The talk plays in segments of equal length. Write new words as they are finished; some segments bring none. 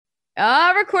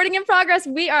Recording in progress.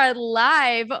 We are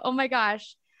live. Oh my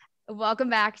gosh.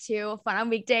 Welcome back to Fun on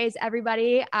Weekdays,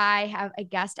 everybody. I have a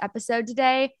guest episode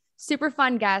today. Super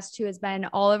fun guest who has been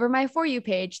all over my For You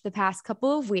page the past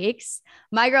couple of weeks.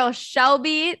 My girl,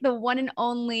 Shelby, the one and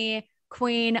only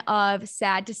queen of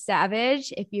Sad to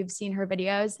Savage. If you've seen her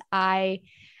videos, I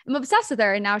am obsessed with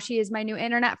her. And now she is my new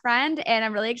internet friend. And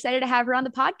I'm really excited to have her on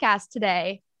the podcast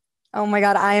today. Oh my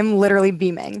God, I am literally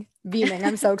beaming.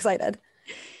 I'm so excited.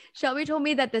 Shelby told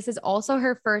me that this is also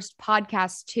her first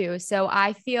podcast too. So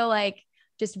I feel like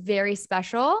just very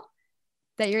special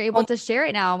that you're able to share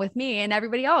it now with me and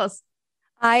everybody else.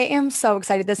 I am so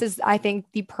excited. This is, I think,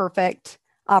 the perfect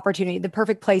opportunity, the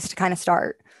perfect place to kind of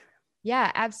start.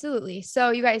 Yeah, absolutely.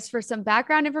 So you guys, for some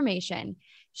background information,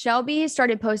 Shelby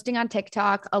started posting on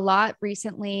TikTok a lot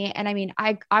recently. And I mean,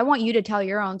 I want you to tell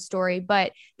your own story,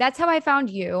 but that's how I found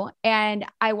you. And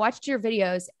I watched your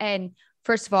videos, and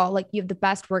first of all, like, you have the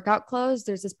best workout clothes.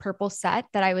 There's this purple set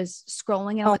that I was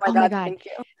scrolling and I'm like, oh my God, thank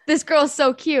you. this girl's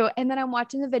so cute. And then I'm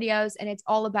watching the videos and it's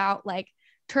all about like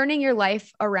turning your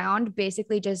life around,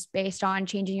 basically just based on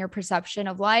changing your perception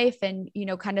of life and, you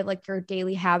know, kind of like your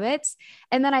daily habits.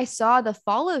 And then I saw the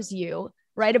follows you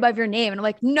right above your name. And I'm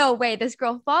like, no way, this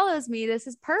girl follows me. This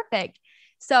is perfect.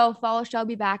 So follow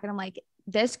Shelby back. And I'm like,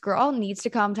 this girl needs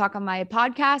to come talk on my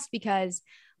podcast because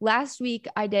last week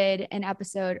I did an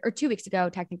episode, or 2 weeks ago,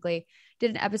 technically, did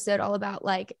an episode all about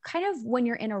like kind of when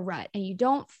you're in a rut and you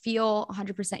don't feel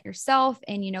 100% yourself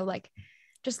and, you know, like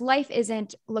just life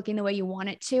isn't looking the way you want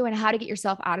it to and how to get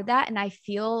yourself out of that. And I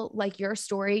feel like your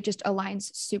story just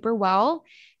aligns super well.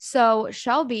 So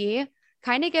Shelby,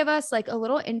 kind of give us like a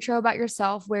little intro about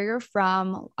yourself, where you're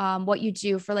from, what you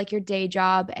do for like your day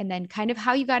job, and then kind of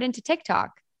how you got into TikTok.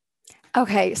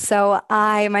 Okay, so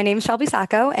my name is Shelby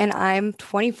Sacco and I'm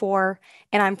 24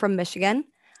 and I'm from Michigan.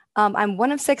 I'm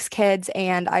one of 6 kids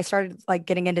and I started like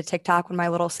getting into TikTok when my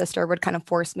little sister would kind of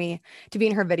force me to be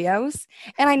in her videos.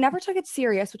 And I never took it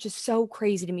serious, which is so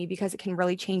crazy to me because it can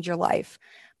really change your life.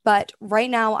 But right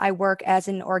now I work as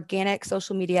an organic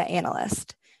social media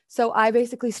analyst. So I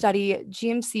basically study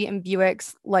GMC and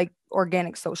Buick's like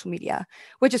organic social media,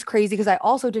 which is crazy because I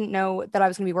also didn't know that I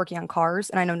was going to be working on cars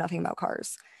and I know nothing about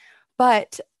cars.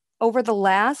 But over the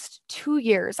last 2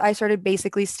 years, I started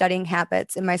basically studying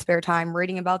habits in my spare time,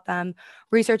 reading about them,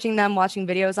 researching them, watching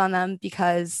videos on them,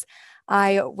 because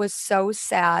I was so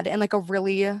sad and like a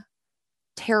really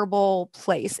terrible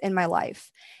place in my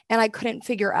life. And I couldn't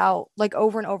figure out, like,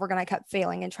 over and over again, I kept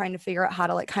failing and trying to figure out how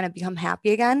to like kind of become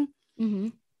happy again. Mm-hmm.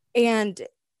 And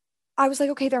I was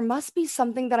like, okay, there must be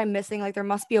something that I'm missing. Like, there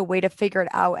must be a way to figure it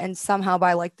out. And somehow,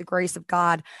 by like the grace of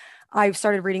God, I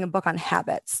started reading a book on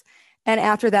habits. And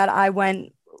after that, I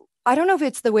don't know if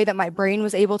it's the way that my brain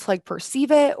was able to like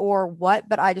perceive it or what,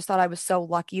 but I just thought I was so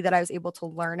lucky that I was able to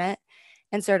learn it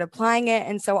and started applying it.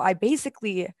 And so I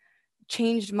basically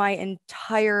changed my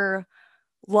entire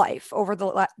life over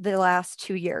the last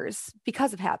 2 years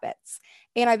because of habits.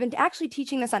 And I've been actually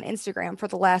teaching this on Instagram for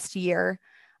the last year.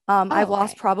 I've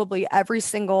lost probably every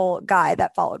single guy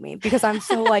that followed me because I'm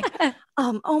so like,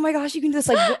 oh my gosh, you can just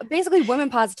like basically women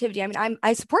positivity. I mean,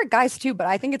 I support guys too, but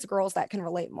I think it's girls that can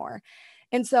relate more.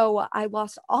 And so I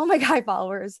lost all my guy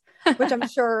followers, which I'm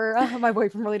sure my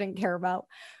boyfriend really didn't care about.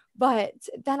 But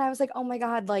then I was like, oh my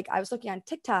God, like I was looking on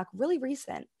TikTok really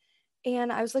recent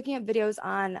and I was looking at videos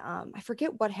on, I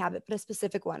forget what habit, but a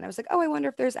specific one. I was like, oh, I wonder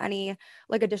if there's any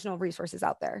like additional resources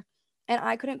out there. And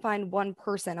I couldn't find one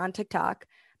person on TikTok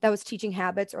that was teaching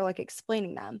habits or like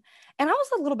explaining them. And I was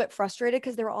a little bit frustrated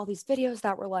because there were all these videos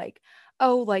that were like,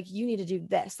 oh, like you need to do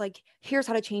this. Like, here's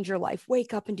how to change your life.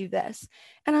 Wake up and do this.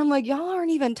 And I'm like, y'all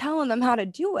aren't even telling them how to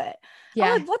do it.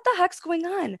 Yeah. I'm like, what the heck's going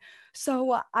on?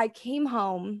 So I came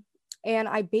home and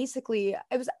I basically,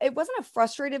 it wasn't a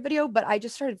frustrated video, but I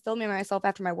just started filming myself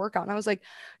after my workout. And I was like,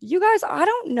 you guys, I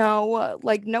don't know,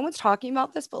 like no one's talking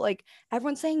about this, but like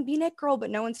everyone's saying be Nick girl,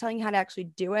 but no one's telling you how to actually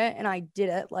do it. And I did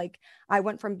it. Like I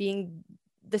went from being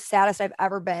the saddest I've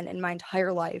ever been in my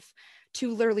entire life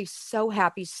to literally so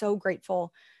happy, so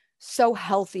grateful, so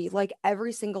healthy. Like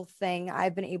every single thing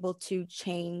I've been able to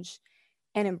change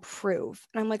and improve.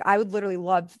 And I'm like, I would literally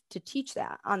love to teach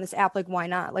that on this app. Like, why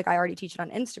not? Like, I already teach it on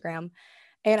Instagram.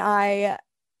 And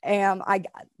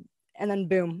and then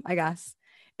boom, I guess.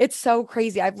 It's so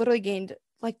crazy. I've literally gained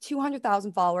like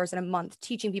 200,000 followers in a month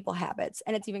teaching people habits.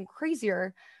 And it's even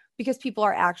crazier because people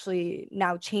are actually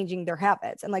now changing their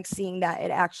habits and like seeing that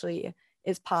it actually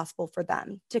is possible for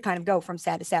them to kind of go from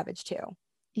sad to savage too.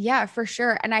 Yeah, for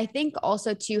sure. And I think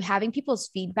also too, having people's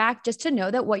feedback just to know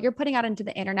that what you're putting out into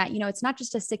the internet, it's not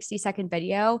just a 60-second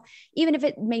video, even if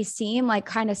it may seem like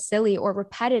kind of silly or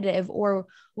repetitive or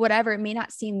whatever, it may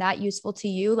not seem that useful to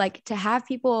you. Like to have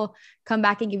people come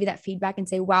back and give you that feedback and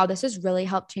say, wow, this has really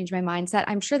helped change my mindset.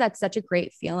 I'm sure that's such a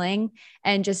great feeling,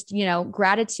 and just,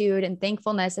 gratitude and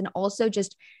thankfulness, and also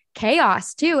just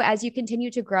chaos too as you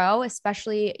continue to grow,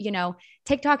 especially,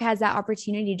 TikTok has that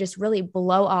opportunity to just really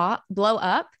blow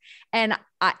up. And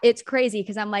it's crazy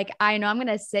because I'm like, I know I'm going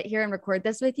to sit here and record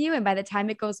this with you, and by the time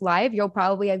it goes live, you'll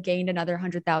probably have gained another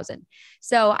 100,000.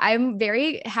 So I'm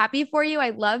very happy for you.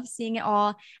 I love seeing it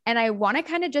all. And I want to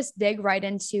kind of just dig right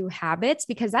into habits,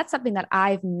 because that's something that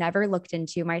I've never looked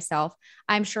into myself.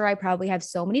 I'm sure I probably have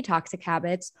so many toxic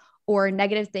habits or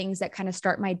negative things that kind of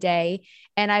start my day.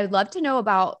 And I would love to know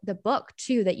about the book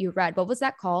too that you read. What was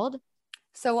that called?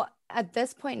 So at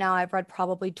this point now, I've read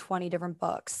probably 20 different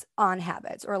books on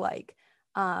habits or like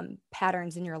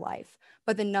patterns in your life.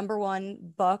 But the number one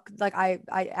book, like I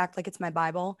act like it's my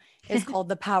Bible, is called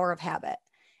The Power of Habit.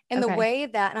 And the Okay. way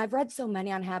that, and I've read so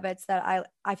many on habits that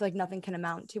I feel like nothing can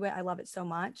amount to it. I love it so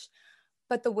much.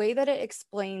 But the way that it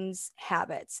explains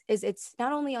habits is it's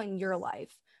not only on your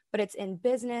life, but it's in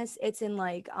business, it's in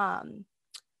like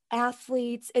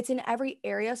athletes, it's in every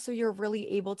area. So you're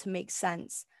really able to make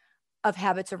sense of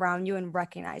habits around you and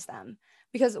recognize them.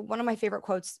 Because one of my favorite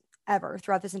quotes ever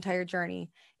throughout this entire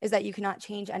journey is that you cannot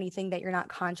change anything that you're not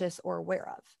conscious or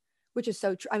aware of, which is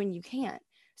so true. I mean, you can't.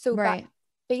 So Right.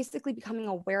 basically becoming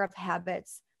aware of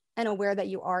habits and aware that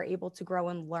you are able to grow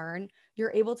and learn,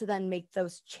 you're able to then make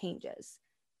those changes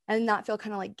and not feel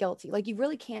kind of like guilty. Like you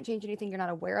really can't change anything you're not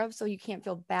aware of. So you can't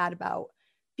feel bad about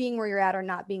being where you're at or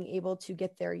not being able to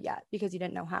get there yet because you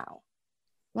didn't know how.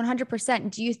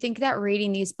 100%. Do you think that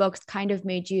reading these books kind of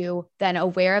made you then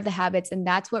aware of the habits, and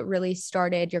that's what really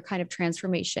started your kind of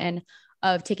transformation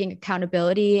of taking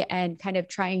accountability and kind of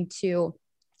trying to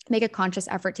make a conscious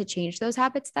effort to change those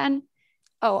habits then?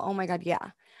 Oh my God. Yeah.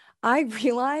 I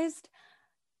realized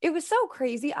it was so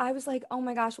crazy. I was like, oh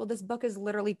my gosh, well, this book is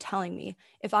literally telling me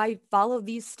if I follow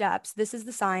these steps, this is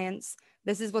the science,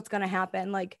 this is what's going to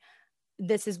happen. Like,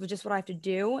 this is just what I have to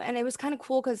do. And it was kind of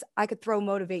cool because I could throw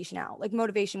motivation out. Like,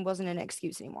 motivation wasn't an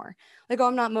excuse anymore. Like, oh,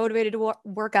 I'm not motivated to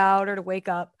work out or to wake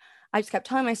up. I just kept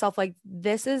telling myself, like,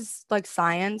 this is like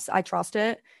science. I trust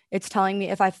it. It's telling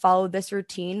me if I follow this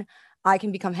routine, I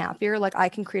can become happier. Like, I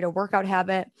can create a workout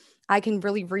habit. I can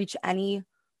really reach any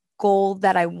goal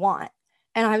that I want.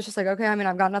 And I was just like, okay, I mean,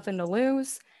 I've got nothing to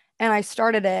lose. And I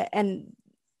started it. And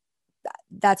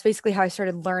that's basically how I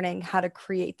started learning how to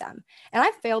create them. And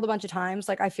I failed a bunch of times.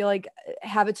 Like, I feel like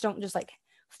habits don't just like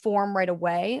form right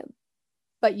away,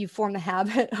 but you form the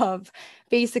habit of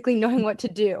basically knowing what to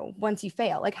do once you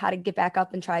fail, like how to get back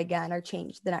up and try again or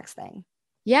change the next thing.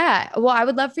 Yeah. Well, I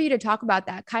would love for you to talk about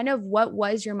that. Kind of what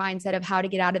was your mindset of how to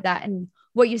get out of that, and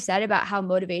what you said about how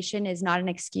motivation is not an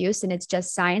excuse and it's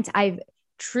just science. I've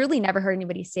truly never heard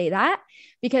anybody say that,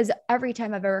 because every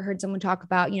time I've ever heard someone talk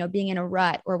about, being in a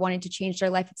rut or wanting to change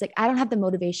their life, it's like, I don't have the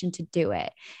motivation to do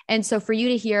it. And so for you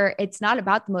to hear it's not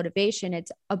about the motivation,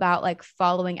 it's about like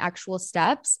following actual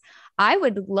steps. I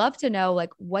would love to know like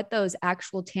what those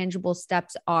actual tangible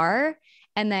steps are.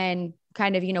 And then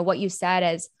kind of, what you said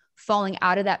as falling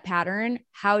out of that pattern,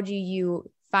 how do you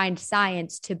find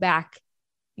science to back,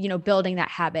 building that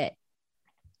habit?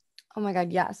 Oh my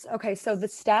God, yes. Okay, so the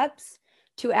steps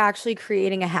to actually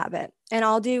creating a habit, and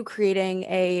I'll do creating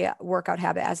a workout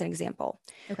habit as an example.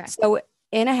 Okay. So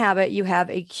in a habit, you have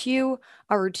a cue,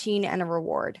 a routine, and a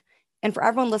reward. And for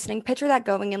everyone listening, picture that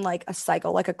going in like a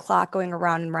cycle, like a clock going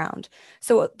around and around.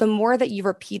 So the more that you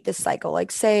repeat this cycle,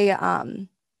 like say,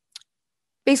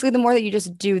 basically the more that you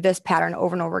just do this pattern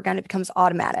over and over again, it becomes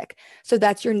automatic. So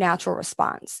that's your natural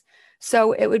response.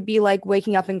 So it would be like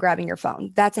waking up and grabbing your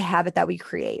phone. That's a habit that we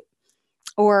create.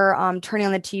 Or turning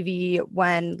on the TV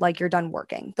when like you're done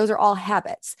working. Those are all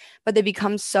habits, but they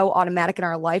become so automatic in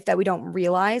our life that we don't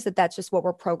realize that that's just what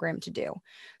we're programmed to do.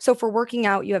 So for working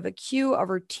out, you have a cue, a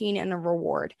routine, and a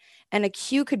reward. And a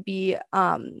cue could be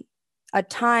a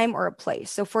time or a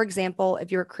place. So for example, if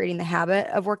you're creating the habit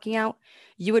of working out,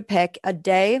 you would pick a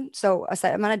day, so a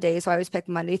set amount of days. So I always pick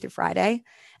Monday through Friday,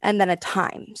 and then a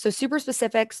time. So super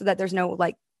specific so that there's no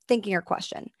like thinking or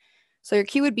question. So your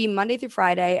cue would be Monday through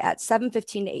Friday at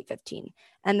 7:15 to 8:15.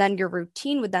 And then your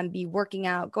routine would then be working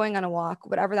out, going on a walk,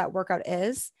 whatever that workout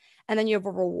is. And then you have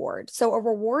a reward. So a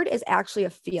reward is actually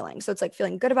a feeling. So it's like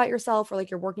feeling good about yourself or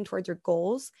like you're working towards your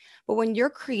goals. But when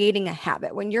you're creating a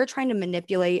habit, when you're trying to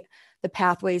manipulate the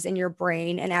pathways in your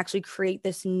brain and actually create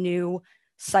this new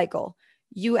cycle,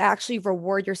 you actually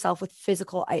reward yourself with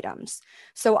physical items.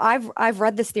 So I've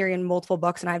read this theory in multiple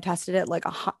books and I've tested it like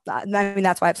I mean,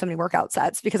 that's why I have so many workout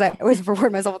sets, because I always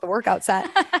reward myself with a workout set.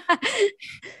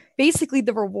 Basically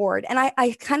the reward. And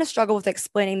I kind of struggle with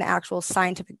explaining the actual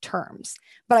scientific terms,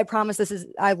 but I promise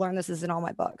I learned this is in all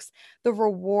my books. The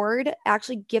reward,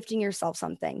 actually gifting yourself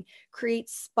something,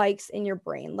 creates spikes in your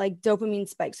brain, like dopamine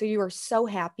spikes. So you are so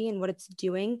happy, and what it's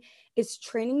doing is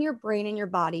training your brain and your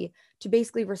body to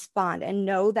basically respond and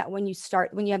know that when you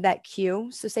have that cue.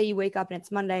 So say you wake up and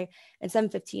it's Monday at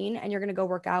 7:15 and you're going to go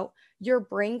work out, your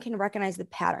brain can recognize the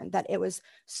pattern that it was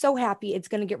so happy. It's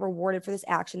going to get rewarded for this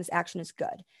action. This action is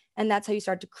good. And that's how you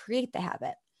start to create the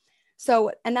habit.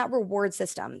 So, and that reward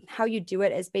system, how you do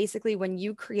it is basically when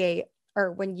you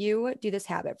do this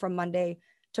habit from Monday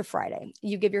to Friday,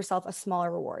 you give yourself a smaller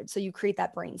reward. So you create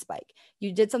that brain spike.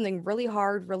 You did something really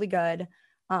hard, really good,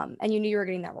 and you knew you were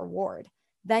getting that reward.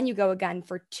 Then you go again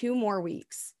for 2 more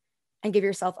weeks and give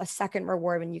yourself a second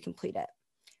reward when you complete it.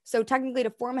 So technically, to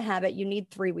form a habit, you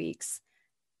need 3 weeks.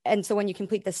 And so when you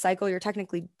complete this cycle, you're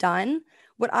technically done.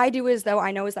 What I do is, though,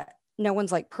 I know is that no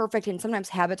one's like perfect, and sometimes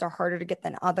habits are harder to get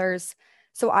than others.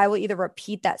 So I will either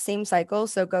repeat that same cycle.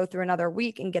 So go through another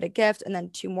week and get a gift, and then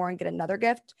 2 more and get another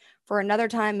gift for another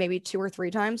time, maybe 2 or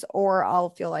 3 times, or I'll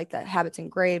feel like that habit's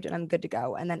engraved and I'm good to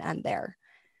go and then end there.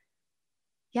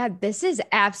 Yeah, this is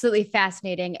absolutely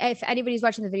fascinating. If anybody's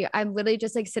watching the video, I'm literally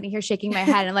just like sitting here shaking my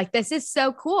head and like, this is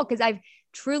so cool, because I've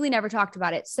truly never talked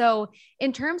about it. So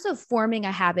in terms of forming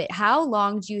a habit, how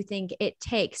long do you think it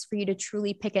takes for you to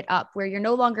truly pick it up, where you're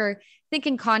no longer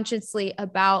thinking consciously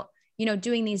about,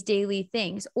 doing these daily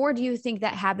things? Or do you think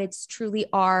that habits truly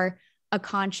are a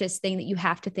conscious thing that you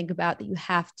have to think about, that you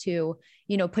have to,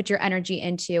 put your energy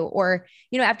into, or,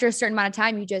 after a certain amount of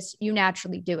time, you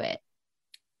naturally do it?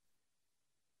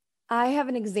 I have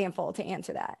an example to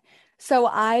answer that. So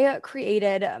I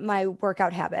created my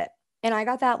workout habit, and I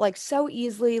got that like so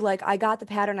easily. Like I got the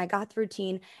pattern, I got the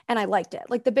routine, and I liked it.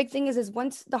 Like the big thing is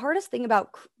once the hardest thing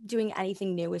about doing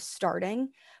anything new is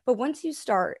starting. But once you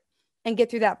start and get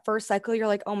through that first cycle, you're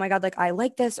like, oh my God, like I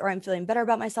like this, or I'm feeling better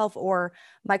about myself, or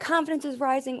my confidence is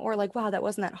rising, or like, wow, that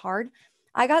wasn't that hard.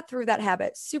 I got through that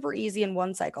habit super easy in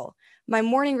one cycle. My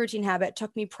morning routine habit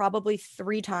took me probably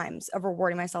 3 times of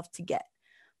rewarding myself to get.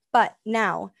 But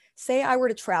now, say I were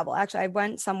to travel. Actually, I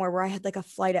went somewhere where I had like a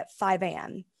flight at 5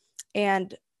 a.m.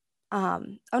 And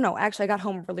oh no, actually I got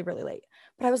home really, really late.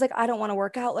 But I was like, I don't want to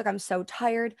work out. Like I'm so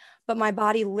tired. But my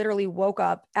body literally woke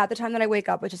up at the time that I wake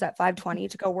up, which is at 5:20,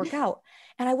 to go work out.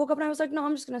 And I woke up and I was like, no,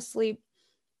 I'm just gonna sleep.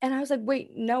 And I was like,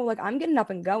 wait, no, like I'm getting up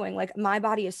and going. Like my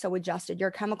body is so adjusted.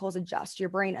 Your chemicals adjust, your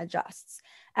brain adjusts.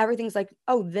 Everything's like,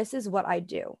 oh, this is what I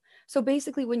do. So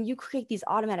basically, when you create these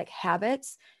automatic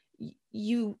habits,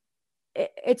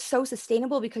 it's so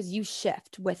sustainable because you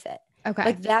shift with it. Okay.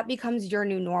 Like that becomes your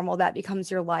new normal, that becomes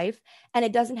your life. And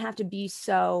it doesn't have to be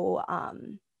so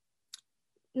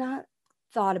not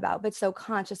thought about, but so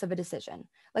conscious of a decision.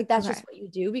 Like that's just what you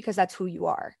do because that's who you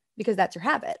are, because that's your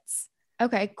habits.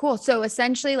 Okay, cool. So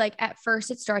essentially, like at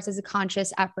first it starts as a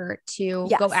conscious effort to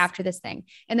go after this thing.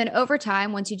 And then over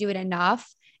time, once you do it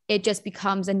enough, it just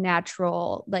becomes a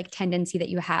natural like tendency that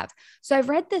you have. So I've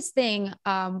read this thing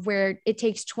where it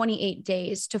takes 28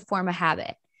 days to form a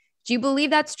habit. Do you believe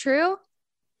that's true?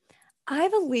 I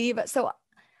believe so.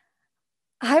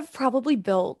 I've probably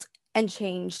built and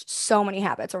changed so many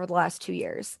habits over the last 2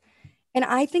 years. And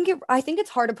I think it's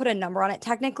hard to put a number on it.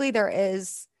 Technically, there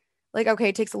is like, okay,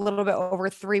 it takes a little bit over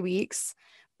 3 weeks,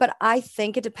 but I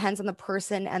think it depends on the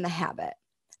person and the habit,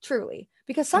 truly,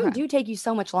 because some do take you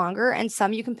so much longer and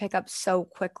some you can pick up so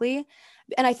quickly.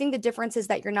 And I think the difference is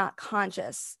that you're not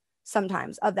conscious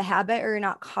sometimes of the habit, or you're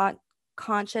not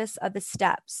conscious of the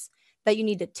steps that you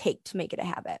need to take to make it a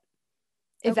habit,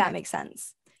 if that makes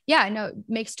sense. Yeah, no, it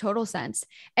makes total sense.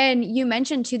 And you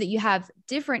mentioned too that you have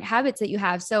different habits that you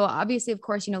have. So obviously, of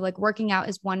course, like working out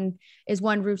is one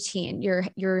routine,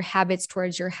 your habits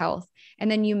towards your health. And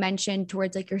then you mentioned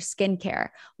towards like your skincare.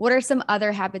 What are some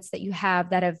other habits that you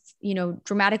have that have,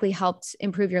 dramatically helped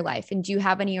improve your life? And do you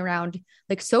have any around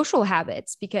like social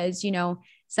habits? Because,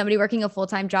 somebody working a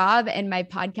full-time job and my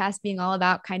podcast being all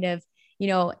about kind of,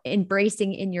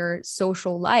 embracing in your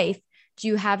social life. Do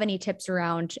you have any tips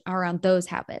around those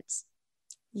habits?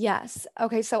 Yes.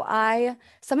 Okay. So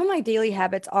some of my daily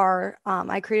habits are,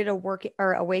 I created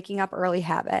a waking up early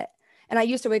habit. And I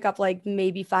used to wake up like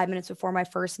maybe 5 minutes before my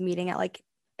first meeting at like,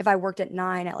 if I worked at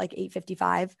 9 at like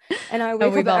 8:55, and I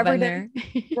wake up every day,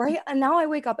 right? And now I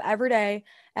wake up every day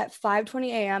at 5:20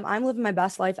 a.m. I'm living my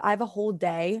best life. I have a whole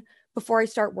day before I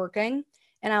start working,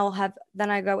 and then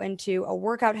I go into a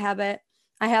workout habit.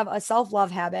 I have a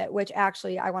self-love habit, which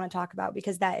actually I want to talk about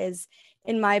because that is,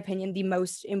 in my opinion, the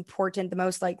most important, the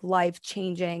most like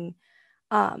life-changing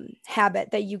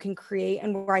habit that you can create,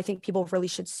 and where I think people really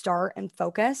should start and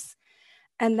focus.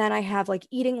 And then I have like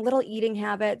little eating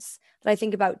habits that I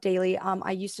think about daily.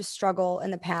 I used to struggle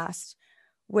in the past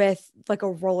with like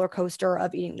a roller coaster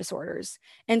of eating disorders.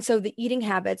 And so the eating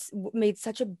habits made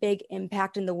such a big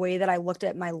impact in the way that I looked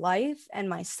at my life and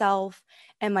myself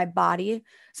and my body.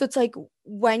 So it's like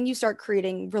when you start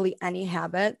creating really any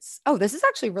habits, oh, this is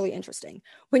actually really interesting.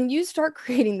 When you start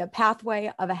creating the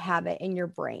pathway of a habit in your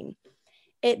brain,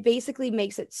 it basically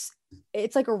makes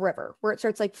it's like a river where it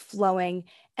starts like flowing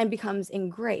and becomes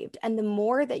engraved. And the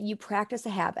more that you practice a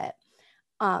habit,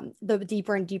 the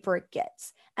deeper and deeper it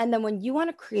gets. And then when you want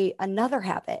to create another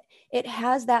habit, it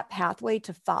has that pathway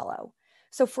to follow.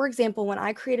 So for example, when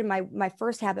I created my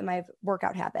first habit, my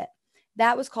workout habit,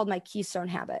 that was called my keystone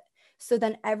habit. So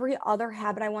then every other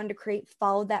habit I wanted to create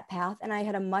followed that path, and I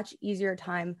had a much easier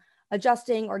time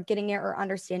adjusting or getting it or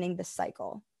understanding the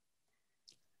cycle.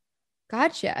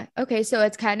 Gotcha. Okay. So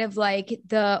it's kind of like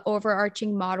the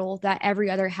overarching model that every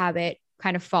other habit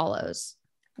kind of follows.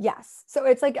 Yes. So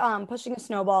it's like pushing a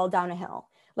snowball down a hill.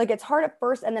 Like it's hard at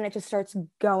first, and then it just starts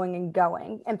going and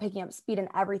going and picking up speed, and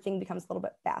everything becomes a little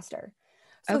bit faster.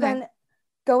 So Okay. then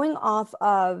going off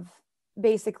of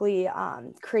basically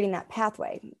creating that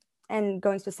pathway and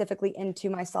going specifically into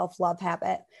my self-love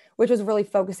habit, which was really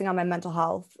focusing on my mental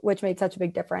health, which made such a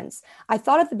big difference. I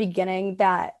thought at the beginning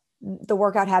that the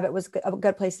workout habit was a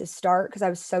good place to start because I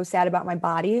was so sad about my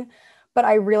body. But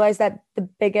I realized that the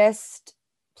biggest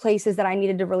places that I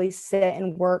needed to really sit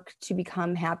and work to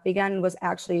become happy again was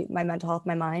actually my mental health,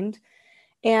 my mind.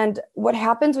 And what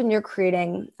happens when you're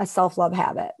creating a self-love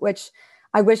habit, which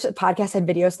I wish the podcast had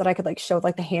videos so that I could like show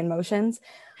like the hand motions,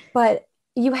 but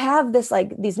you have this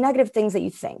like these negative things that you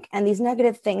think and these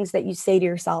negative things that you say to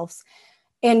yourselves,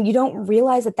 and you don't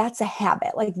realize that that's a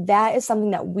habit. Like that is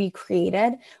something that we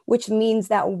created, which means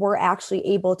that we're actually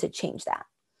able to change that.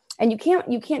 And you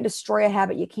can't destroy a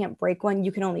habit, you can't break one,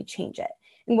 you can only change it.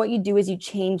 And what you do is you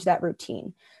change that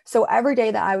routine. So every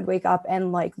day that I would wake up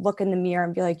and like look in the mirror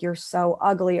and be like, you're so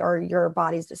ugly, or your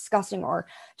body's disgusting, or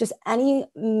just any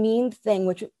mean thing,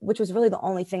 which was really the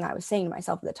only thing I was saying to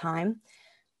myself at the time,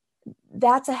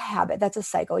 that's a habit, that's a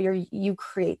cycle. You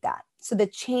create that. So the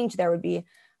change there would be,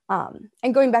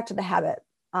 and going back to the habit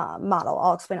model,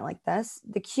 I'll explain it like this.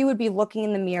 The cue would be looking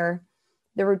in the mirror.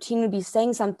 The routine would be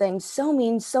saying something so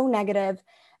mean, so negative,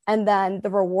 and then the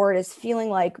reward is feeling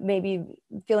like maybe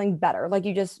feeling better, like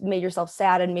you just made yourself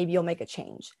sad and maybe you'll make a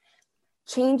change.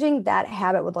 Changing that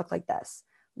habit would look like this: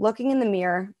 looking in the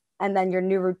mirror, and then your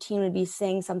new routine would be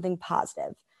saying something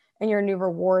positive, and your new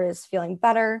reward is feeling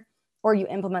better, or you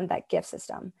implement that gift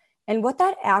system. And what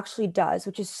that actually does,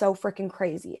 which is so freaking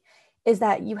crazy, is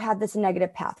that you have this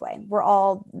negative pathway. We're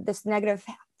all this negative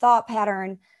thought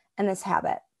pattern and this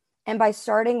habit. And by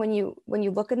starting when you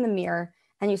look in the mirror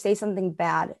and you say something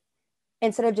bad,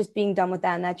 instead of just being done with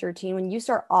that and that's your routine, when you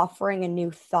start offering a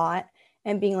new thought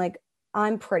and being like,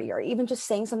 I'm pretty, or even just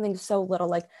saying something so little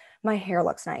like my hair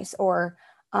looks nice, or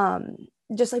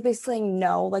just like basically saying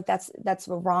no, like that's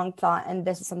a wrong thought and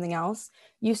this is something else,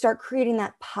 you start creating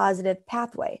that positive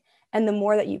pathway. And the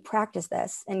more that you practice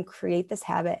this and create this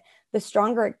habit, the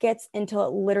stronger it gets until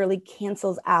it literally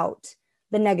cancels out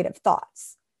the negative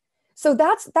thoughts. So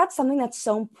that's something that's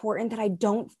so important that I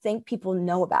don't think people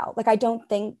know about. Like I don't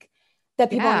think that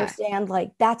people Yeah. understand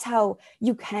like that's how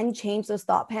you can change those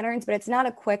thought patterns, but it's not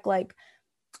a quick like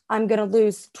I'm going to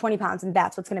lose 20 pounds and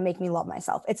that's what's going to make me love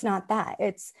myself. It's not that.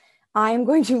 It's I'm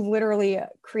going to literally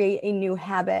create a new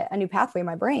habit, a new pathway in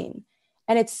my brain.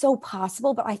 And it's so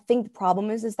possible, but I think the problem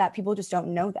is that people just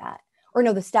don't know that or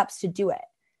know the steps to do it,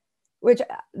 which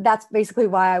that's basically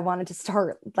why I wanted to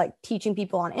start like teaching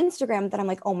people on Instagram, that I'm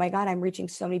like, oh my God, I'm reaching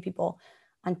so many people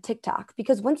on TikTok,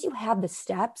 because once you have the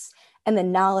steps and the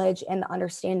knowledge and the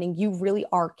understanding, you really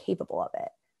are capable of it.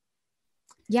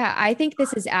 Yeah, I think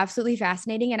this is absolutely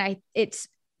fascinating, and it's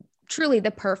truly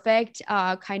the perfect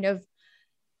kind of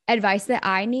advice that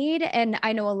I need. And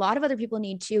I know a lot of other people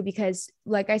need too, because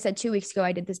like I said, 2 weeks ago,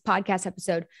 I did this podcast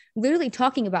episode literally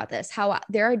talking about this, how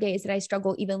there are days that I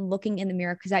struggle even looking in the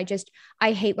mirror because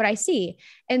I hate what I see.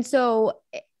 And so,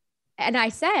 and I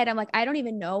said, I'm like, I don't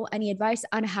even know any advice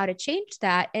on how to change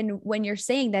that. And when you're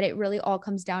saying that it really all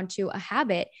comes down to a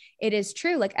habit, it is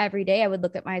true. Like every day I would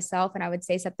look at myself and I would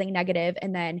say something negative,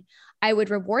 and then I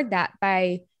would reward that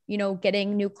by,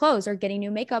 getting new clothes or getting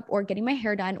new makeup or getting my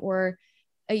hair done or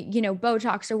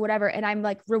Botox or whatever. And I'm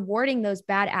like rewarding those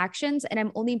bad actions and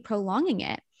I'm only prolonging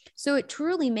it. So it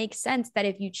truly makes sense that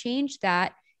if you change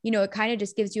that, it kind of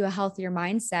just gives you a healthier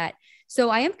mindset. So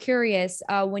I am curious,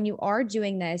 when you are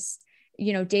doing this,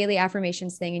 daily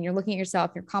affirmations thing, and you're looking at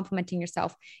yourself, you're complimenting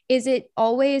yourself, is it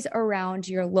always around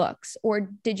your looks, or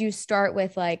did you start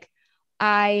with like,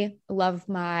 I love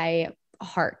my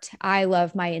heart, I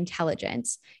love my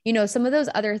intelligence, some of those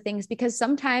other things? Because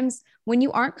sometimes when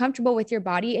you aren't comfortable with your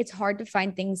body, it's hard to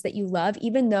find things that you love,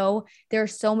 even though there are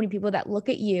so many people that look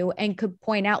at you and could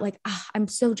point out like, I'm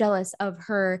so jealous of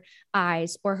her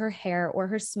eyes or her hair or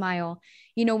her smile.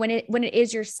 When it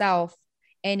is yourself,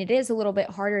 and it is a little bit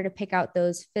harder to pick out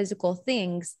those physical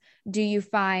things, do you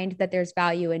find that there's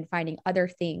value in finding other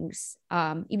things,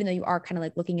 even though you are kind of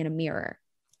like looking in a mirror?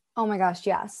 Oh my gosh,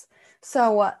 yes.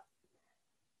 So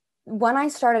when I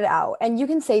started out, and you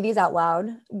can say these out loud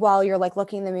while you're like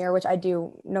looking in the mirror, which I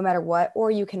do no matter what,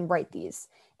 or you can write these.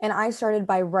 And I started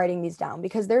by writing these down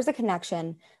because there's a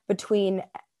connection between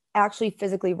actually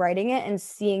physically writing it and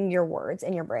seeing your words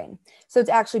in your brain. So it's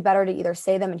actually better to either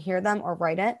say them and hear them or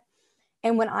write it.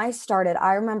 And when I started,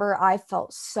 I remember I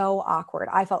felt so awkward.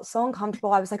 I felt so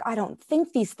uncomfortable. I was like, I don't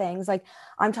think these things. Like,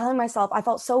 I'm telling myself, I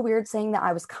felt so weird saying that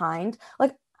I was kind.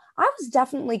 Like, I was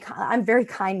definitely, I'm very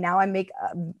kind now. I make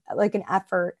like an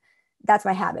effort. That's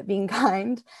my habit, being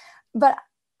kind. But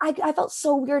I felt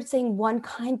so weird saying one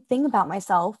kind thing about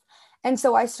myself. And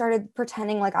so I started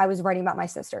pretending like I was writing about my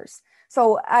sisters.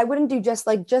 So I wouldn't do just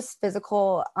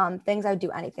physical things. I would do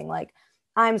anything like,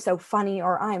 I'm so funny,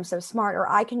 or I'm so smart, or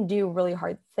I can do really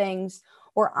hard things,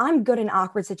 or I'm good in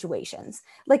awkward situations.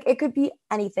 Like it could be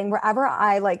anything. Wherever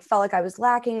I like felt like I was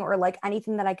lacking, or like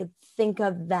anything that I could think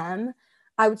of them,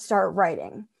 I would start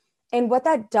writing. And what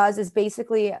that does is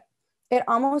basically it's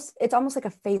almost like a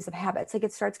phase of habits. Like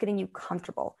it starts getting you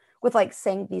comfortable with like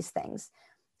saying these things.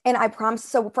 And I promise,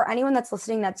 so for anyone that's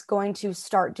listening that's going to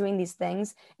start doing these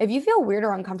things, if you feel weird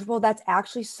or uncomfortable, that's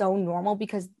actually so normal,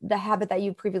 because the habit that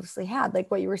you previously had,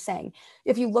 like what you were saying,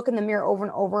 if you look in the mirror over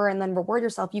and over and then reward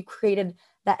yourself, you created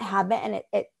that habit, and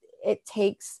it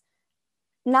takes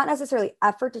not necessarily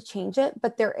effort to change it,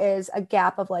 but there is a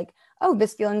gap of like, oh,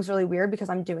 this feeling is really weird because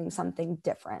I'm doing something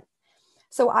different.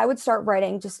 So I would start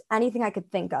writing just anything I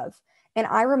could think of. And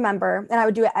I remember, and I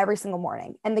would do it every single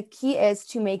morning. And the key is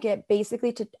to make it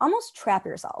basically to almost trap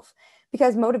yourself,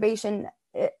 because motivation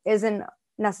isn't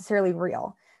necessarily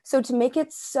real. So to make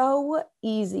it so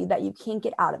easy that you can't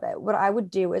get out of it, what I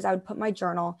would do is I would put my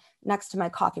journal next to my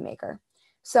coffee maker.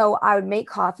 So I would make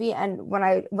coffee. And when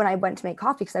I went to make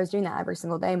coffee, because I was doing that every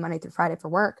single day, Monday through Friday for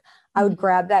work, I would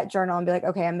grab that journal and be like,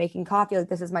 okay, I'm making coffee. Like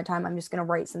this is my time. I'm just going to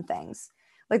write some things.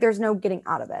 Like there's no getting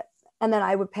out of it. And then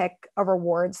I would pick a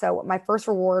reward. So my first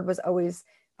reward was always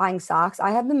buying socks.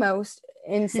 I have the most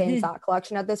insane sock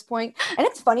collection at this point. And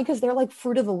it's funny because they're like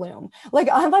fruit of the loom. Like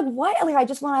I'm like, what? Like I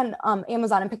just went on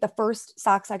Amazon and picked the first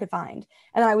socks I could find.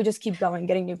 And then I would just keep going,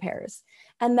 getting new pairs.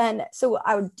 And then, so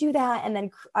I would do that. And then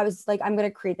I was like, I'm going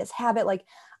to create this habit. Like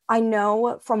I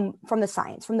know from the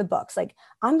science, from the books, like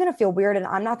I'm going to feel weird and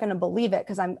I'm not going to believe it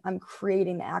because I'm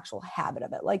creating the actual habit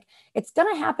of it. Like it's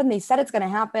going to happen. They said it's going to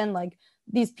happen. Like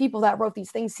these people that wrote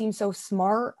these things seem so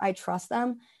smart. I trust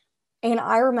them. And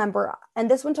I remember, and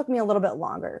this one took me a little bit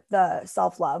longer, the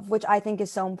self-love, which I think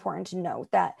is so important to note,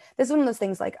 that this is one of those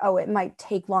things like, oh, it might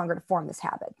take longer to form this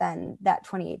habit than that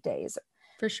 28 days.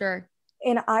 For sure.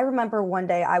 And I remember one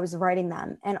day I was writing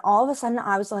them, and all of a sudden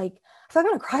I was like, I feel like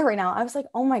I'm gonna cry right now. I was like,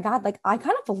 oh my God, like I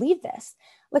kind of believe this.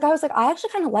 Like I was like, I actually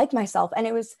kind of like myself. And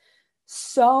it was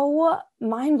so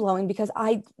mind blowing because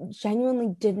I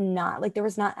genuinely did not, like there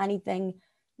was not anything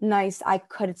nice I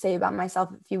could say about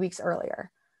myself a few weeks earlier,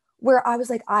 where I was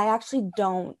like, I actually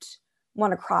don't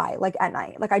want to cry like at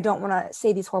night. Like I don't want to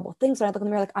say these horrible things when I look in the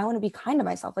mirror. Like I want to be kind to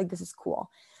myself. Like this is cool.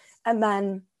 And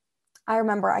then I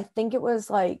remember, I think it was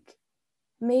like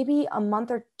maybe a month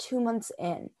or 2 months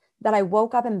in, that I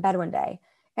woke up in bed one day.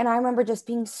 And I remember just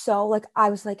being so like,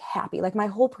 I was like happy. Like my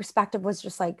whole perspective was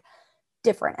just like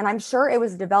different. And I'm sure it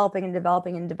was developing and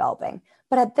developing and developing.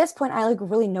 But at this point, I like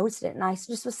really noticed it. And I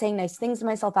just was saying nice things to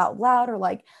myself out loud, or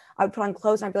like I would put on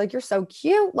clothes and I'd be like, you're so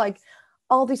cute. Like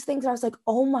all these things. And I was like,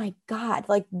 oh my God,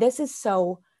 like this is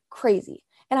so crazy.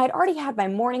 And I'd already had my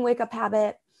morning wake up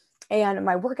habit and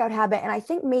my workout habit. And I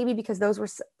think maybe because those were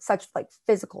such like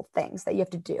physical things that you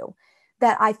have to do,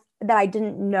 that I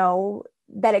didn't know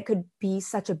that it could be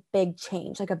such a big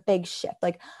change, like a big shift.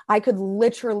 Like I could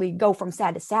literally go from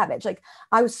sad to savage. Like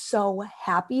I was so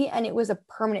happy, and it was a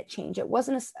permanent change. It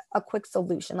wasn't a quick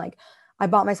solution. Like I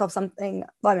bought myself something.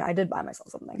 Well, I mean, I did buy myself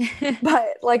something,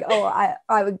 but like, oh,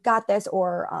 I got this,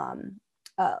 or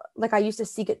like I used to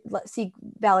seek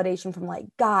validation from like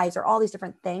guys or all these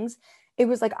different things. It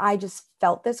was like I just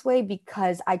felt this way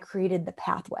because I created the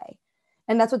pathway.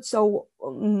 And that's what's so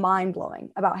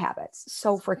mind-blowing about habits.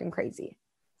 So freaking crazy.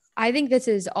 I think this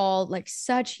is all like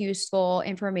such useful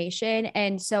information.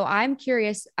 And so I'm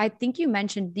curious, I think you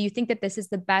mentioned, do you think that this is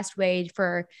the best way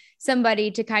for somebody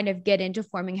to kind of get into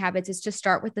forming habits is to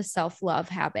start with the self-love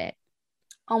habit?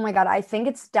 Oh my God. I think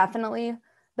it's definitely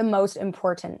the most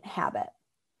important habit.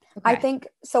 Okay. I think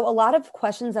so. A lot of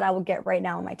questions that I will get right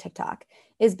now on my TikTok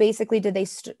is basically,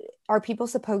 are people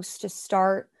supposed to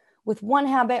start with one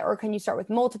habit, or can you start with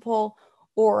multiple,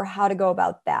 or how to go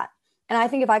about that? And I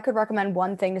think if I could recommend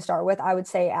one thing to start with, I would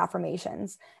say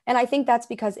affirmations. And I think that's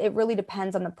because it really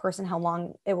depends on the person, how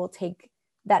long it will take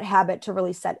that habit to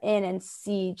really set in and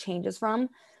see changes from.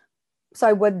 So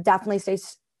I would definitely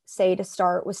say to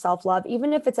start with self-love,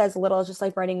 even if it's as little as just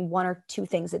like writing 1 or 2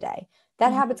 things a day.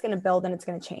 That habit's going to build and it's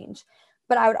going to change.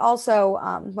 But I would also,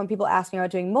 when people ask me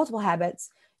about doing multiple habits,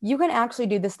 you can actually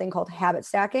do this thing called habit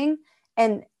stacking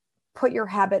and put your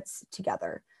habits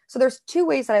together. So there's 2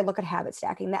 ways that I look at habit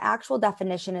stacking. The actual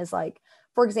definition is like,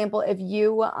 for example, if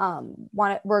you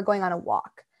we're going on a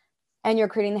walk and you're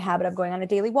creating the habit of going on a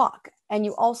daily walk, and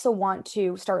you also want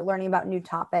to start learning about new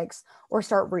topics or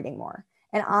start reading more.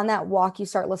 And on that walk, you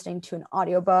start listening to an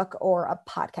audiobook or a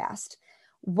podcast.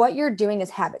 What you're doing is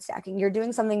habit stacking. You're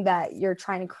doing something that you're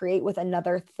trying to create with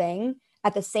another thing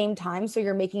at the same time. So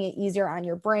you're making it easier on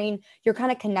your brain. You're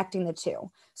kind of connecting the 2.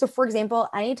 So for example,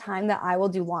 anytime that I will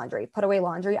do laundry, put away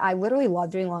laundry, I literally love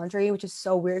doing laundry, which is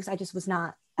so weird because I just was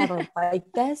not ever like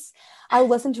this. I will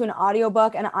listen to an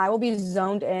audiobook and I will be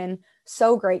zoned in,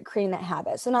 so great, creating that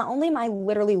habit. So not only am I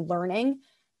literally learning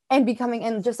and becoming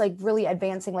and just like really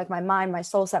advancing like my mind, my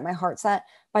soul set, my heart set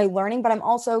by learning, but I'm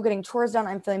also getting chores done.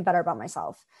 I'm feeling better about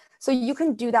myself. So you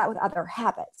can do that with other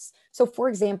habits. So for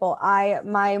example,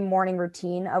 my morning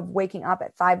routine of waking up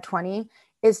at 5:20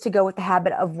 is to go with the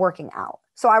habit of working out.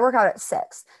 So I work out at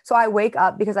 6. So I wake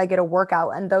up because I get a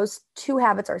workout, and those 2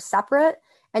 habits are separate,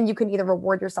 and you can either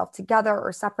reward yourself together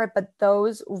or separate, but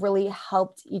those really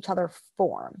helped each other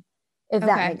form, if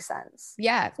that makes sense.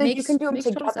 Yeah. So you can do them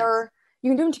together. You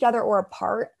can do them together or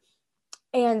apart.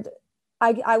 And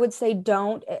I would say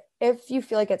don't, if you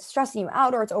feel like it's stressing you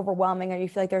out or it's overwhelming or you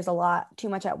feel like there's a lot too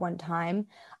much at one time,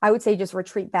 I would say just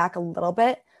retreat back a little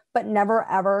bit, but never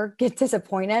ever get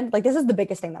disappointed. Like, this is the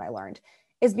biggest thing that I learned,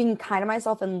 is being kind to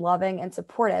myself and loving and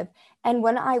supportive. And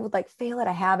when I would like fail at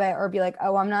a habit or be like,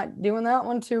 oh, I'm not doing that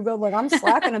one too good, like I'm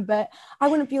slacking a bit, I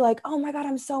wouldn't be like, oh my God,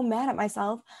 I'm so mad at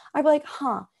myself. I'd be like,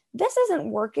 this isn't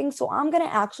working. So I'm going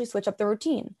to actually switch up the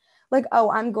routine. Like,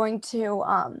 oh, I'm going to,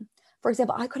 for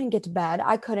example, I couldn't get to bed.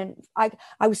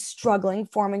 I was struggling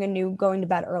forming a new going to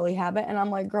bed early habit. And I'm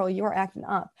like, girl, you are acting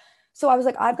up. So I was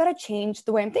like, I've got to change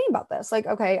the way I'm thinking about this. Like,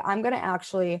 okay, I'm going to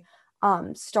actually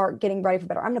start getting ready for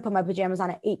bed. I'm going to put my pajamas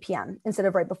on at 8 p.m. instead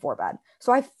of right before bed.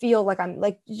 So I feel like I'm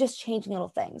like just changing little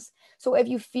things. So if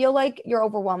you feel like you're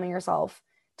overwhelming yourself,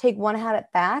 take one habit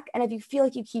back. And if you feel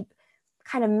like you keep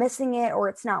kind of missing it or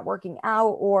it's not working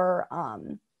out or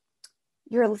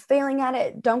you're failing at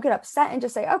it, don't get upset and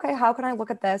just say, okay, how can I look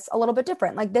at this a little bit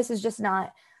different? Like, this is just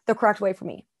not the correct way for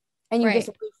me. And you just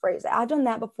rephrase it. I've done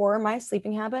that before. My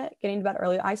sleeping habit, getting to bed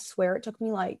early, I swear it took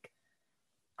me like,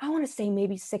 I want to say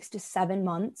maybe 6 to 7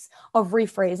 months of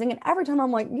rephrasing. And every time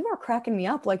I'm like, you are cracking me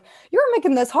up. Like, you're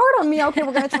making this hard on me. Okay,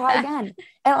 we're going to try again.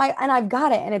 And I've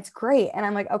got it and it's great. And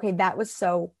I'm like, okay, that was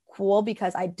so cool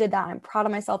because I did that. I'm proud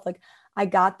of myself. Like, I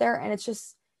got there. And it's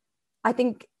just, I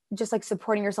think just like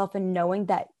supporting yourself and knowing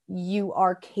that you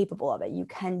are capable of it. You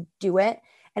can do it.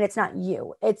 And it's not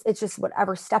you. It's just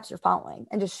whatever steps you're following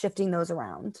and just shifting those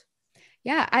around.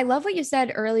 Yeah. I love what you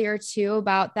said earlier too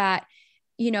about that.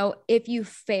 You know, if you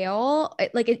fail,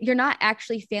 like you're not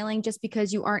actually failing just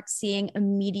because you aren't seeing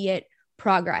immediate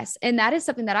progress. And that is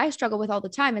something that I struggle with all the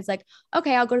time. It's like,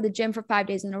 okay, I'll go to the gym for 5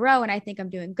 days in a row and I think I'm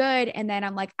doing good. And then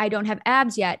I'm like, I don't have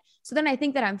abs yet. So then I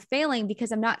think that I'm failing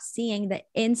because I'm not seeing the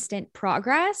instant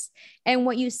progress. And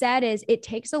what you said is it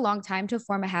takes a long time to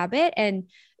form a habit. And,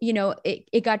 you know,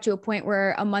 it got to a point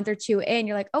where a month or 2 in,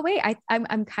 you're like, oh, wait,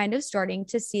 I'm kind of starting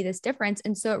to see this difference.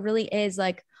 And so it really is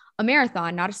like a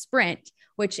marathon, not a sprint,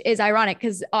 which is ironic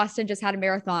because Austin just had a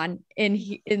marathon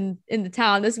in the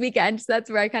town this weekend. So that's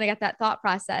where I kind of got that thought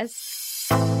process.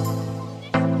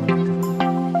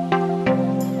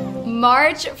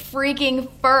 March freaking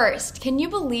 1st. Can you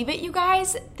believe it, you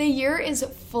guys? The year is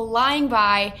flying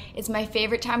by. It's my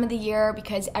favorite time of the year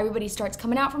because everybody starts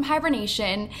coming out from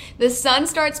hibernation. The sun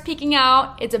starts peeking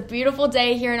out. It's a beautiful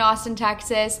day here in Austin,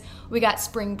 Texas. We got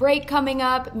spring break coming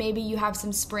up. Maybe you have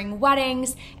some spring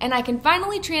weddings, and I can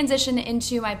finally transition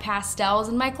into my pastels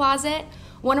in my closet.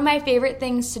 One of my favorite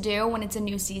things to do when it's a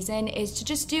new season is to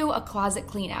just do a closet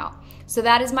clean out. So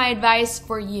that is my advice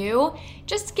for you.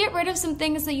 just get rid of some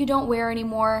things that you don't wear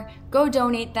anymore, go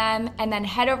donate them, and then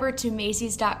head over to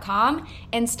Macy's.com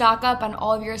and stock up on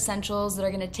all of your essentials that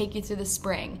are gonna take you through the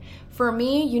spring. For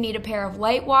me, you need a pair of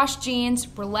light wash jeans,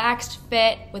 relaxed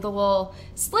fit with a little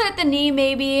slit at the knee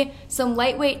maybe, some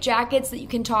lightweight jackets that you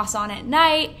can toss on at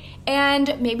night,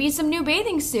 and maybe some new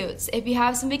bathing suits if you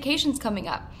have some vacations coming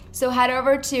up. So head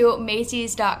over to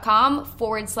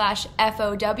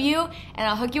Macy's.com/FOW and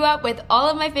I'll hook you up with all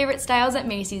of my favorite styles at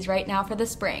Macy's right now for the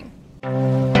spring.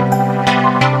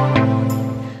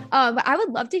 I would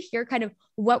love to hear kind of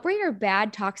what were your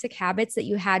bad toxic habits that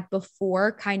you had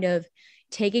before kind of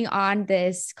taking on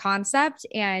this concept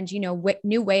and,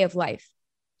 new way of life?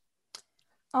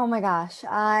 Oh my gosh.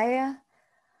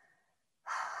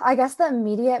 I guess the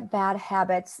immediate bad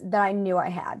habits that I knew I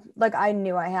had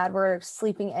were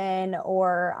sleeping in,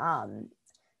 or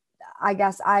I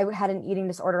guess I had an eating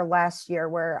disorder last year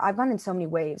where I've gone in so many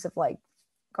waves of like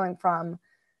going from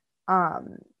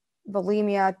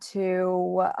bulimia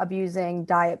to abusing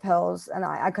diet pills, and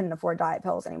I couldn't afford diet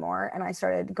pills anymore, and I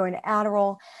started going to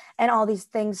Adderall and all these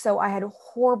things. So I had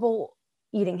horrible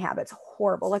eating habits,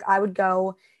 horrible. Like I would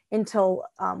go until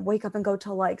wake up and go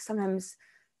till like sometimes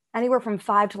anywhere from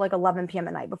 5 to like 11 p.m.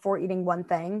 at night before eating one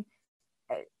thing.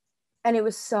 And it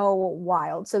was so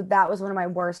wild. So that was one of my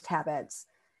worst habits.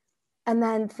 And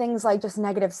then things like just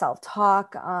negative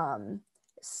self-talk,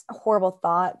 horrible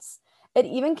thoughts. It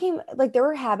even came like there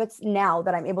were habits now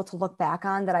that I'm able to look back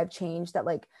on that I've changed, that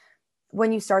like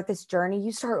when you start this journey,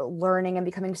 you start learning and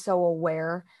becoming so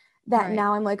aware that Right.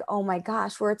 Now I'm like, oh my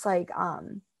gosh, where it's like,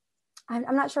 I'm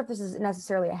not sure if this is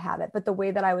necessarily a habit, but the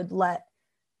way that I would let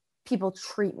people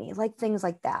treat me, like things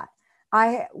like that.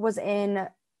 I was in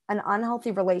an unhealthy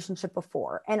relationship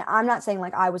before, and I'm not saying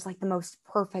like I was like the most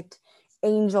perfect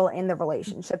angel in the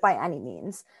relationship by any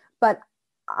means, but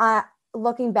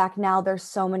looking back now, there's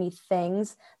so many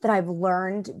things that I've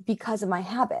learned because of my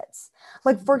habits.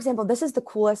 Like, for example, this is the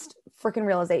coolest freaking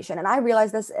realization. And I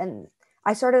realized this, and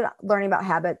I started learning about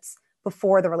habits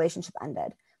before the relationship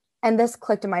ended. And this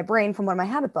clicked in my brain from one of my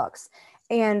habit books.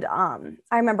 And I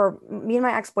remember me and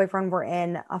my ex-boyfriend were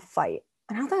in a fight.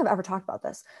 And I don't think I've ever talked about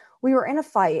this. We were in a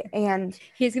fight, and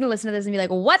he's going to listen to this and be like,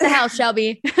 what the hell,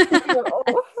 Shelby?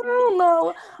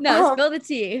 Oh, no, spill the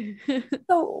tea.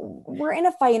 So we're in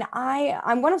a fight, and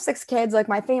I'm one of 6 kids. Like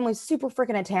my family's super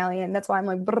freaking Italian. That's why I'm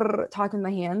like talking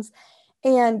with my hands.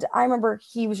 And I remember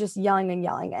he was just yelling and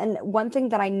yelling. And one thing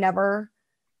that I never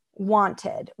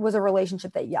wanted was a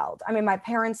relationship that yelled. I mean, my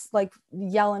parents like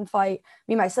yell and fight.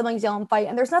 Me and my siblings yell and fight.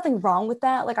 And there's nothing wrong with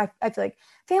that. Like I feel like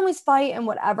families fight and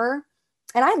whatever.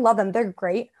 And I love them. They're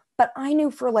great. But I knew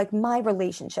for like my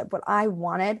relationship, what I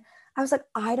wanted, I was like,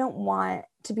 I don't want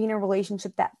to be in a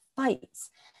relationship that fights.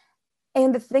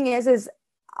 And the thing is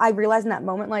I realized in that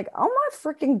moment, like, oh my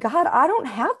freaking God, I don't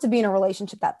have to be in a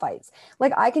relationship that fights.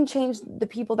 Like I can change the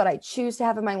people that I choose to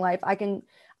have in my life. I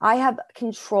have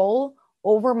control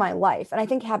over my life. And I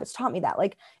think habits taught me that.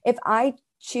 Like if I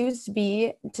choose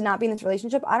to not be in this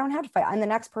relationship, I don't have to fight. And the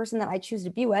next person that I choose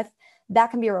to be with, that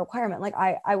can be a requirement. Like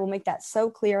I will make that so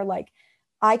clear. Like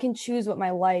I can choose what my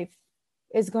life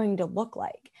is going to look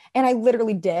like. And I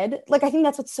literally did. Like, I think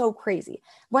that's what's so crazy.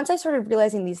 Once I started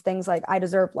realizing these things, like I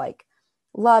deserve like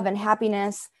love and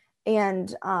happiness,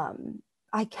 and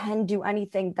I can do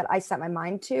anything that I set my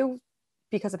mind to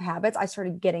because of habits, I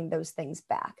started getting those things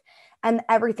back, and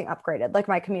everything upgraded, like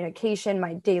my communication,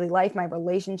 my daily life, my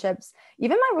relationships,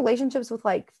 even my relationships with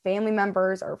like family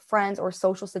members or friends or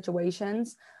social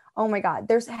situations. Oh my God,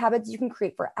 there's habits you can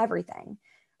create for everything.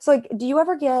 So like, do you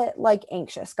ever get like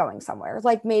anxious going somewhere?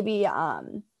 Like maybe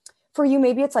for you,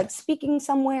 maybe it's like speaking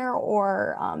somewhere,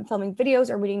 or filming videos,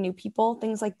 or meeting new people,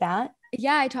 things like that.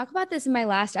 Yeah, I talk about this in my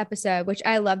last episode, which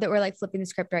I love that we're like flipping the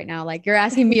script right now. Like you're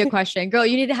asking me a question. Girl,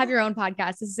 you need to have your own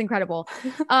podcast. This is incredible.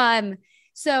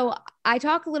 So I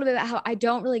talk a little bit about how I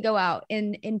don't really go out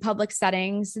in public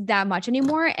settings that much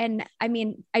anymore. And I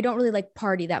mean, I don't really like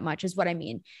party that much is what I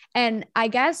mean. And I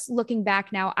guess looking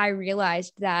back now, I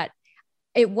realized that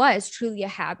it was truly a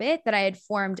habit that I had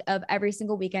formed of every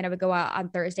single weekend. I would go out on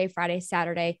Thursday, Friday,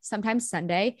 Saturday, sometimes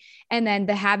Sunday. And then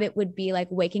the habit would be like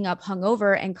waking up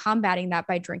hungover and combating that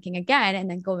by drinking again, and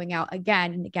then going out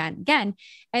again and again, and again,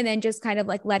 and then just kind of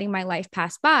like letting my life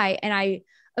pass by. And I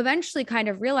eventually kind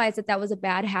of realized that that was a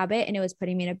bad habit, and it was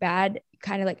putting me in a bad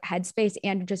kind of like headspace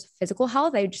and just physical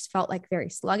health. I just felt like very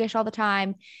sluggish all the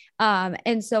time.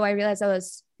 And so I realized I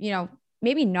was,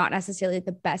 maybe not necessarily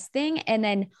the best thing. And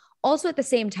then also at the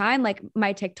same time, like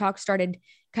my TikTok started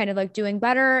kind of like doing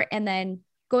better. And then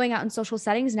going out in social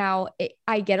settings now,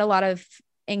 I get a lot of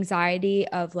anxiety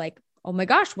of like oh my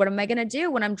gosh, what am I going to do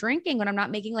when I'm drinking, when I'm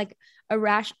not making like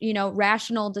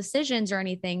rational decisions or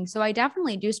anything. So I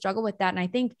definitely do struggle with that. And I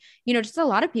think, just a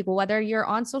lot of people, whether you're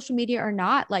on social media or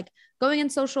not, like going in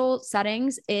social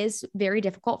settings is very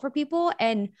difficult for people.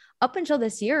 And up until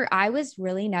this year, I was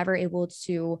really never able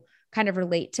to kind of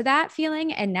relate to that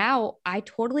feeling. And now I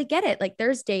totally get it. Like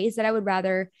there's days that I would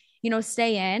rather,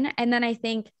 stay in. And then I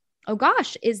think, oh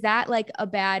gosh, is that like a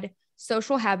bad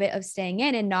social habit of staying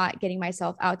in and not getting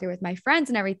myself out there with my friends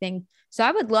and everything? So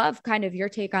I would love kind of your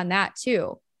take on that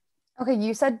too. Okay,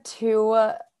 you said two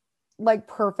like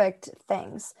perfect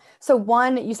things. So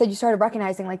one, you said you started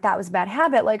recognizing like that was a bad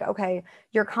habit. Like, okay,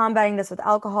 you're combating this with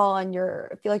alcohol and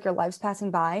I feel like your life's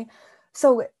passing by.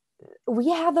 So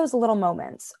we have those little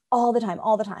moments all the time,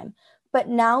 all the time. But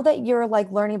now that you're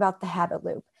like learning about the habit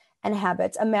loop and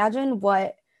habits, imagine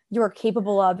what you're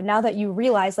capable of now that you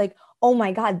realize like, oh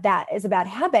my God, that is a bad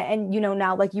habit. And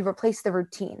now like you replace the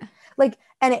routine, like,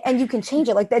 and you can change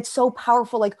it. Like that's so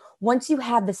powerful. Like once you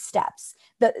have the steps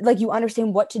that like you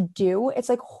understand what to do, it's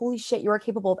like, holy shit, you are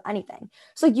capable of anything.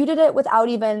 So like you did it without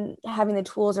even having the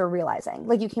tools or realizing,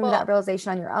 like you came to that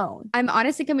realization on your own. I'm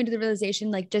honestly coming to the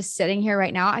realization, like just sitting here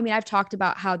right now. I mean, I've talked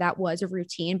about how that was a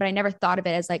routine, but I never thought of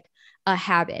it as like a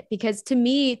habit, because to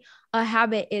me, a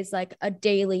habit is like a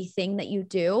daily thing that you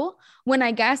do, when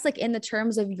I guess like in the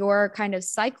terms of your kind of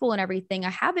cycle and everything, a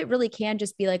habit really can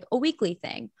just be like a weekly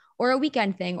thing or a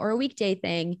weekend thing or a weekday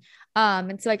thing.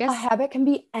 And so I guess a habit can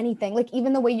be anything, like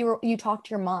even the way you talk to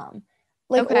your mom,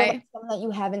 like, or like something that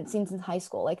you haven't seen since high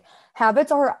school. Like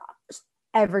habits are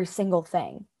every single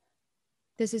thing.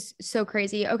 This is so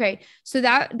crazy. Okay. So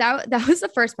that was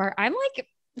the first part. I'm like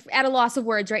at a loss of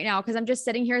words right now because I'm just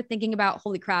sitting here thinking about,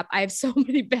 holy crap, I have so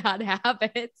many bad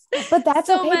habits. But that's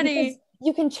so okay, many. because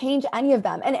you can change any of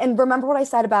them. And remember what I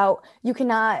said about you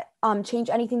cannot change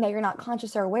anything that you're not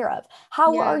conscious or aware of.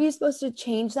 How are you supposed to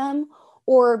change them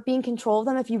or be in control of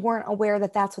them if you weren't aware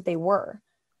that that's what they were?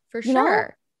 For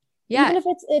sure. Yeah. Even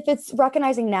if it's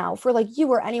recognizing now for like you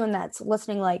or anyone that's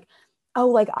listening, like, oh,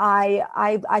 like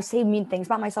I say mean things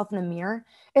about myself in the mirror.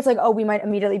 It's like, oh, we might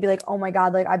immediately be like, oh my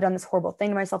God, like I've done this horrible thing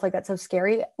to myself. Like that's so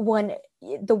scary. When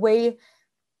the way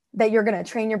that you're going to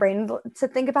train your brain to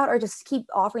think about or just keep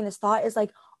offering this thought is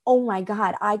like, oh my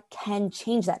God, I can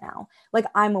change that now. Like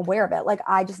I'm aware of it. Like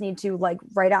I just need to like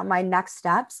write out my next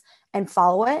steps and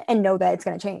follow it and know that it's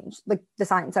going to change. Like the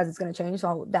science says it's going to change.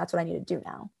 So that's what I need to do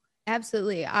now.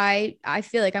 Absolutely. I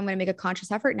feel like I'm going to make a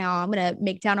conscious effort now. I'm going to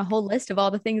make down a whole list of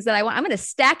all the things that I want. I'm going to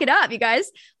stack it up, you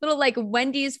guys. Little like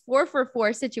Wendy's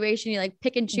 4-for-4 situation. You like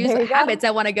pick and choose what habits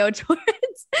I want to go towards.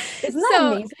 Isn't that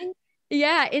amazing?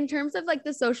 Yeah. In terms of like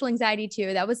the social anxiety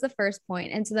too, that was the first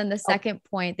point. And so then the second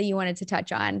point that you wanted to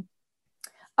touch on.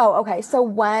 Oh, okay. So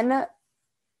when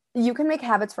you can make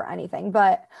habits for anything,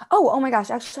 but oh my gosh,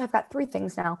 actually I've got 3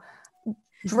 things now.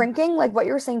 Drinking, like what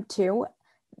you were saying too,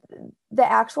 the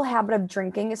actual habit of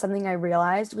drinking is something I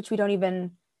realized, which we don't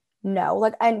even know.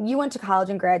 Like, and you went to college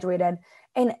and graduated.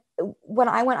 And when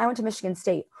I went to Michigan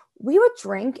State, we would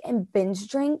drink and binge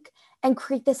drink and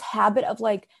create this habit of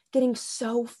like getting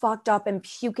so fucked up and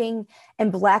puking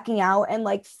and blacking out and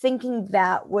like thinking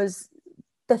that was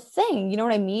the thing, you know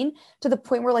what I mean? To the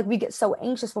point where like we get so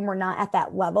anxious when we're not at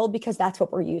that level because that's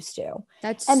what we're used to.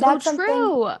 That's so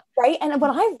true. Right. And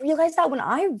when I realized, oh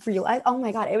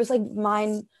my God, it was like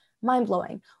mind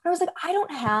blowing. When I was like, I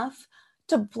don't have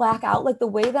to black out like the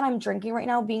way that I'm drinking right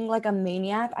now, being like a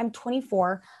maniac. I'm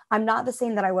 24. I'm not the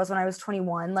same that I was when I was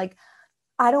 21. Like,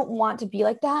 I don't want to be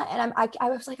like that. And I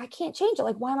was like, I can't change it.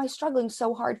 Like, why am I struggling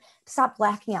so hard to stop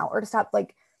blacking out or to stop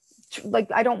like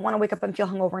I don't want to wake up and feel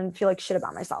hungover and feel like shit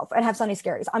about myself and have Sunday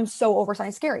scaries. I'm so over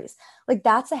Sunday scaries. Like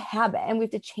that's a habit and we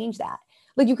have to change that.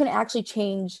 Like you can actually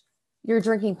change your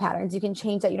drinking patterns. You can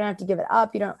change that. You don't have to give it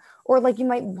up. Or like you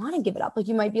might want to give it up. Like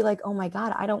you might be like, oh my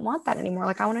God, I don't want that anymore.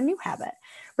 Like I want a new habit.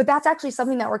 But that's actually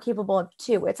something that we're capable of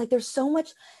too. It's like there's so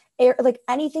much air, like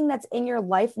anything that's in your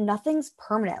life, nothing's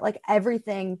permanent. Like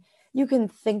everything you can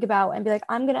think about and be like,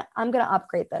 I'm gonna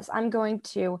upgrade this. I'm going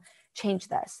to change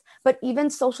this. But even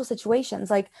social situations,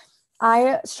 like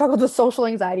I struggled with social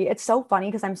anxiety. It's so funny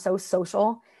because I'm so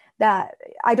social that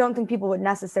I don't think people would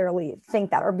necessarily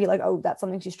think that or be like, oh, that's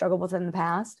something she struggled with in the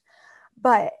past.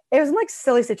 But it was in like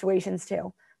silly situations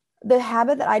too. The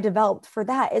habit that I developed for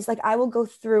that is like I will go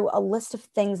through a list of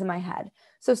things in my head.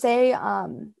 So say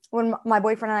when my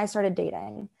boyfriend and I started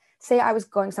dating, say I was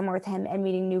going somewhere with him and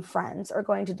meeting new friends or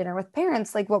going to dinner with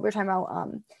parents, like what we were talking about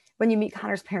when you meet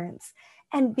Connor's parents.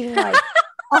 And being like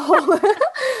a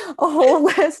whole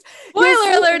list.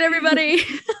 Spoiler alert, everybody.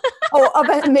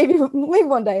 Maybe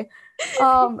one day.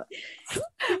 Um,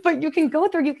 but you can go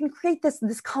through, you can create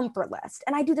this comfort list.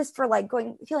 And I do this for like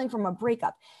healing from a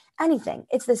breakup, anything.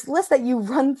 It's this list that you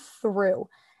run through.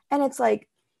 And it's like,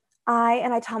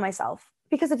 I tell myself,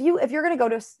 because if you're going to go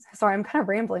to, sorry, I'm kind of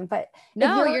rambling, but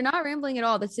No, you're not rambling at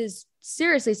all. This is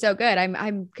seriously so good.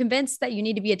 I'm convinced that you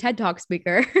need to be a TED Talk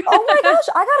speaker. Oh my gosh,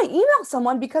 I got to email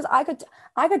someone because I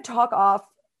could talk off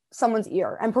someone's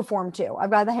ear and perform too. I've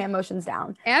got the hand motions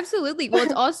down. Absolutely. Well,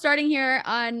 it's all starting here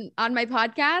on my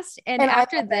podcast. And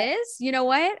after this, you know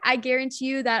what? I guarantee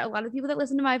you that a lot of people that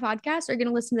listen to my podcast are going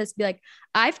to listen to this and be like,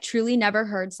 I've truly never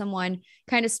heard someone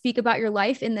kind of speak about your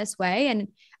life in this way. And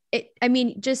I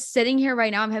mean, just sitting here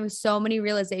right now, I'm having so many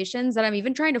realizations that I'm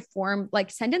even trying to form like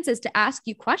sentences to ask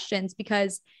you questions,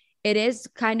 because it is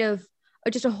kind of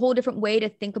just a whole different way to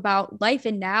think about life.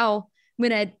 And now I'm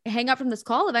going to hang up from this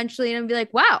call eventually and be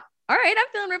like, wow, all right, I'm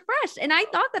feeling refreshed. And I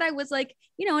thought that I was like,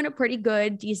 in a pretty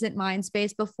good, decent mind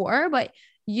space before, but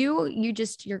you're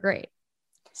great.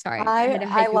 Sorry.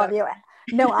 I love you.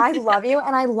 No, I love you.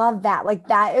 And I love that. Like,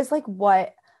 that is like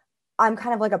what I'm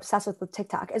kind of like obsessed with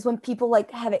TikTok, is when people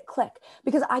like have it click,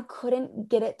 because I couldn't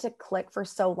get it to click for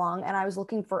so long. And I was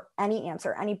looking for any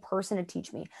answer, any person to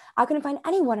teach me. I couldn't find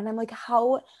anyone. And I'm like,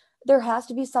 how there has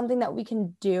to be something that we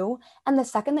can do. And the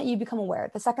second that you become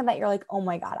aware, the second that you're like, oh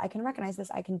my God, I can recognize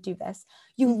this, I can do this,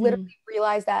 you literally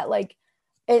realize that like,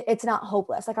 it's not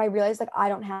hopeless. Like I realized like, I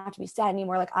don't have to be sad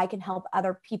anymore. Like I can help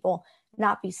other people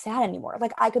not be sad anymore.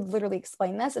 Like I could literally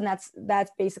explain this. And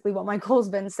that's basically what my goal's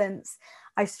been since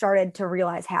I started to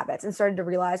realize habits and started to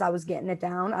realize I was getting it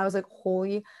down. I was like,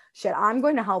 holy shit, I'm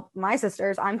going to help my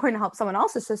sisters. I'm going to help someone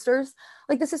else's sisters.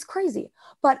 Like, this is crazy.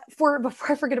 But before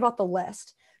I forget about the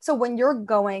list. So when you're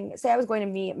going, say I was going to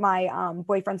meet my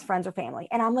boyfriend's friends or family,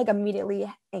 and I'm like immediately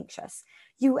anxious.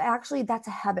 That's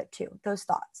a habit too. Those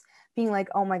thoughts being like,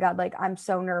 oh my God, like I'm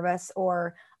so nervous,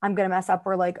 or I'm going to mess up,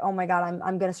 or like, oh my God,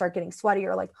 I'm going to start getting sweaty,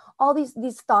 or like all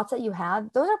these thoughts that you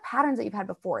have, those are patterns that you've had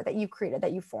before, that you created,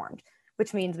 that you formed,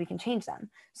 which means we can change them.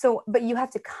 So, but you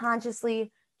have to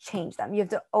consciously change them. You have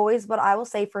to always, what I will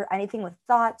say for anything with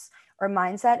thoughts or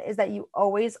mindset is that you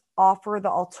always offer the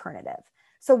alternative.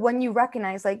 So when you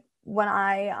recognize, like when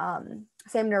I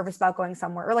say I'm nervous about going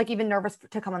somewhere, or like even nervous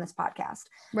to come on this podcast,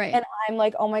 right? And I'm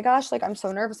like, oh my gosh, like I'm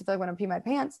so nervous. I feel like when I pee my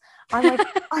pants, I'm like,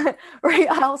 right?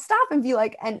 I'll stop and be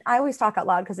like, and I always talk out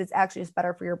loud because it's actually just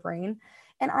better for your brain.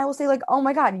 And I will say like, oh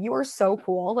my God, you are so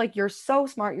cool. Like you're so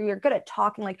smart. You're good at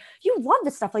talking. Like you love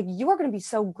this stuff. Like you are going to be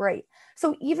so great.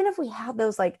 So even if we have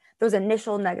those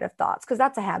initial negative thoughts, because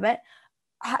that's a habit,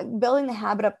 building the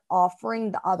habit of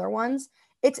offering the other ones,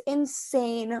 it's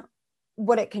insane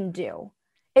what it can do.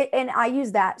 And I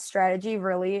use that strategy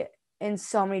really in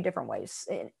so many different ways.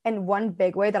 And one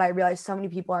big way that I realized so many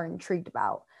people are intrigued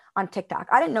about on TikTok,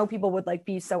 I didn't know people would like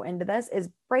be so into this, is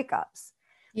breakups.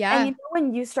 Yeah. And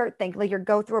when you start thinking, like you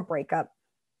go through a breakup,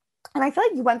 and I feel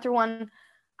like you went through one,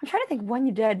 I'm trying to think when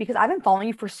you did, because I've been following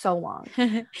you for so long.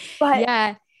 But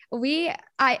yeah,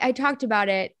 I talked about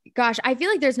it. Gosh, I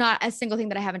feel like there's not a single thing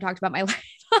that I haven't talked about my life.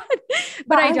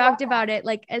 But I talked about it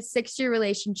like a 6-year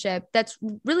relationship. That's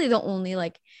really the only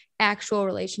like actual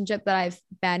relationship that I've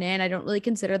been in. I don't really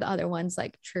consider the other ones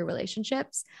like true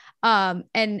relationships.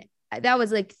 And that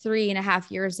was like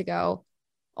 3.5 years ago,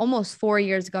 almost 4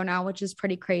 years ago now, which is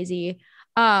pretty crazy.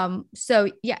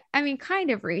 So yeah, I mean, kind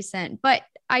of recent, but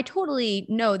I totally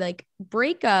know like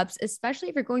breakups, especially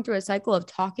if you're going through a cycle of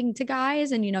talking to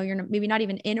guys and, you're maybe not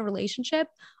even in a relationship.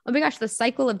 Oh my gosh, the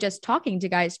cycle of just talking to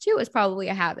guys too is probably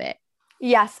a habit.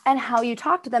 Yes. And how you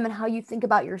talk to them and how you think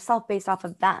about yourself based off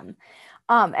of them.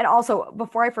 And also,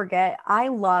 before I forget, I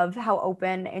love how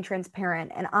open and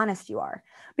transparent and honest you are,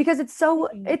 because it's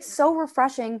so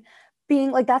refreshing being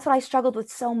like, that's what I struggled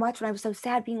with so much when I was so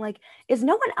sad, being like, is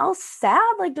no one else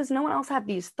sad? Like, does no one else have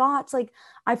these thoughts? Like,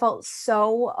 I felt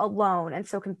so alone and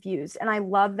so confused. And I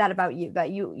love that about you, that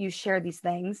you share these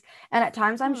things. And at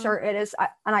times I'm sure it is,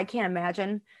 and I can't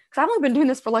imagine, because I've only been doing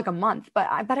this for like a month, but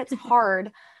I bet it's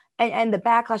hard. And the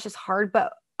backlash is hard,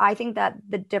 but I think that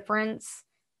the difference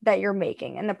that you're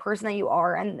making and the person that you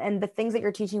are and the things that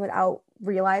you're teaching without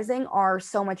realizing are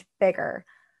so much bigger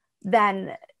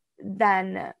than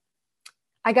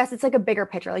I guess it's like a bigger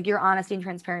picture. Like your honesty and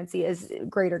transparency is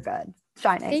greater good.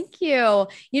 Shining. Thank you.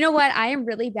 You know what? I am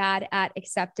really bad at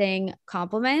accepting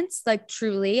compliments. Like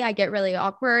truly, I get really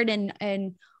awkward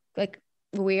and like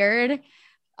weird.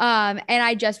 And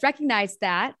I just recognized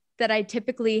that I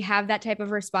typically have that type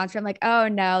of response where I'm like, oh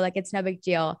no, like it's no big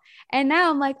deal. And now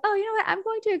I'm like, oh, you know what? I'm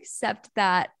going to accept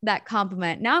that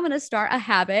compliment. Now I'm going to start a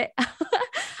habit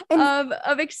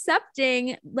of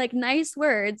accepting like nice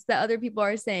words that other people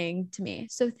are saying to me.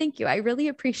 So thank you. I really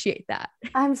appreciate that.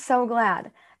 I'm so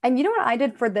glad. And you know what I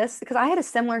did for this? Because I had a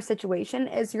similar situation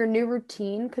is your new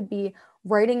routine could be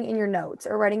writing in your notes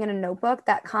or writing in a notebook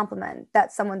that compliment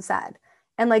that someone said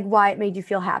and like why it made you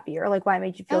feel happy or like why it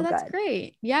made you feel That's good.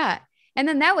 great. Yeah. And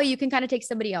then that way you can kind of take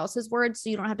somebody else's words so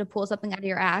you don't have to pull something out of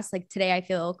your ass. Like today I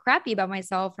feel crappy about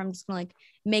myself. I'm just gonna like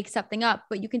make something up,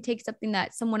 but you can take something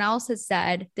that someone else has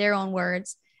said, their own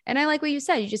words. And I like what you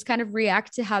said. You just kind of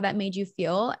react to how that made you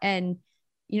feel and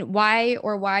why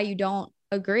you don't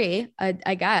agree,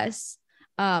 I guess.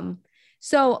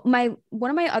 So one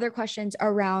of my other questions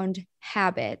around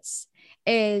habits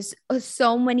is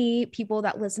so many people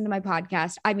that listen to my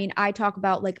podcast. I mean, I talk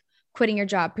about like quitting your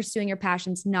job, pursuing your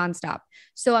passions nonstop.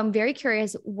 So I'm very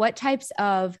curious, what types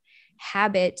of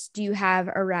habits do you have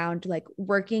around like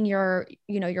working your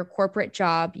corporate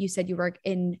job? You said you work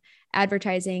in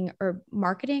advertising or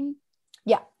marketing.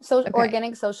 Yeah. So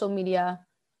organic social media,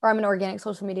 or I'm an organic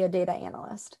social media data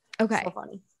analyst. Okay. So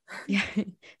funny. Yeah.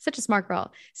 Such a smart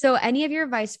girl. So any of your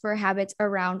advice for habits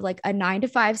around like a 9 to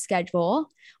 5 schedule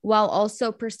while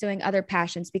also pursuing other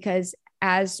passions? Because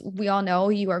as we all know,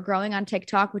 you are growing on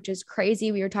TikTok, which is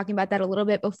crazy. We were talking about that a little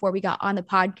bit before we got on the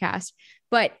podcast,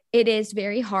 but it is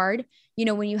very hard,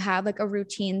 when you have like a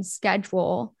routine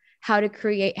schedule, how to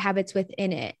create habits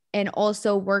within it and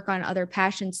also work on other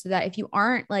passions so that if you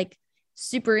aren't like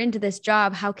super into this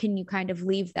job, how can you kind of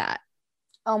leave that?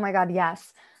 Oh my God,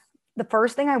 yes. The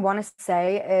first thing I want to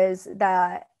say is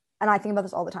that, and I think about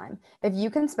this all the time, if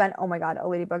you can spend, oh my God, a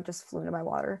ladybug just flew into my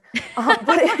water.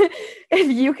 But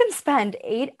if you can spend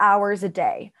 8 hours a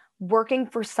day working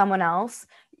for someone else,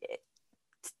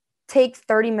 take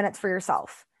 30 minutes for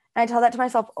yourself. And I tell that to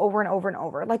myself over and over and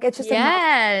over. Like, it's just,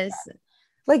 yes.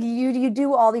 Like you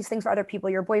do all these things for other people,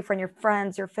 your boyfriend, your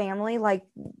friends, your family, like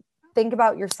think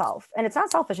about yourself. And it's not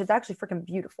selfish. It's actually freaking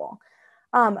beautiful.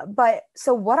 But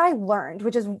so what I learned,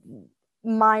 which is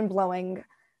mind blowing,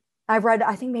 I've read,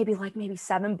 I think maybe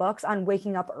 7 books on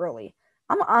waking up early.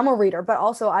 I'm a reader, but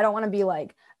also I don't want to be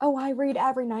like, oh, I read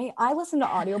every night. I listen to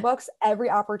audiobooks every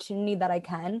opportunity that I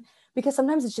can, because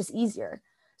sometimes it's just easier.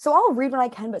 So I'll read when I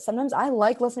can, but sometimes I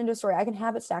like listening to a story. I can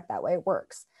have it stacked that way. It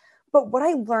works. But what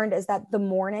I learned is that the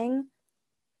morning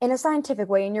in a scientific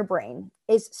way in your brain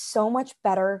is so much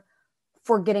better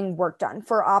for getting work done,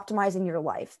 for optimizing your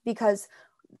life, because,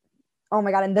 oh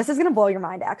my God, and this is going to blow your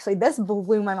mind. Actually, this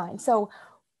blew my mind. So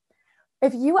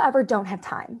if you ever don't have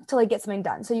time to like get something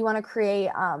done, so you want to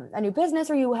create a new business,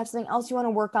 or you have something else you want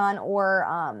to work on, or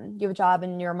you have a job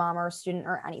and you're a mom or a student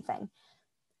or anything,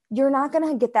 you're not going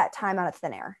to get that time out of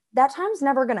thin air. That time's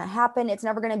never going to happen. It's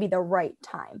never going to be the right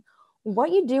time.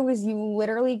 What you do is you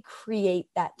literally create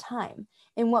that time.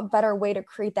 And what better way to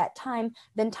create that time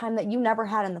than time that you never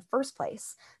had in the first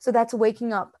place? So that's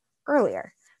waking up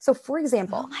earlier. So for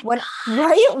example, right.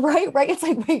 It's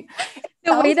like, wait,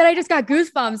 the way that I just got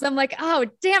goosebumps. I'm like, oh,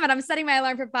 damn it. I'm setting my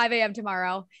alarm for 5 a.m.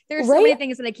 tomorrow. There's so many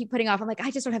things that I keep putting off. I'm like, I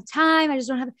just don't have time. I just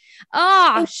don't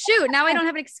have, shoot. Now I don't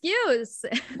have an excuse.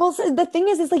 Well, so the thing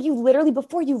is like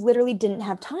before you literally didn't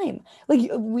have time. Like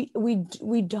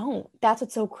we don't. That's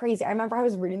what's so crazy. I remember I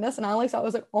was reading this and I was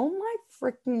like, oh my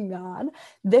freaking God,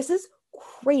 this is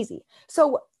crazy.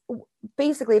 So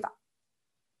basically, if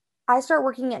I start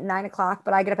working at 9 o'clock,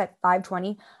 but I get up at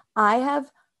 5:20, I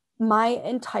have my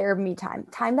entire me time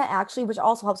that actually, which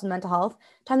also helps with mental health,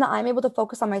 time that I'm able to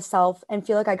focus on myself and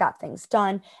feel like I got things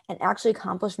done and actually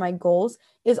accomplish my goals,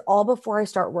 is all before I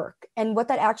start work. And what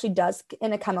that actually does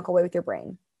in a chemical way with your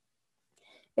brain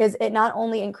is it not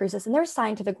only increases, and there's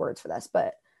scientific words for this,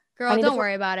 but girl, don't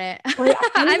worry about it.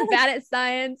 I'm bad at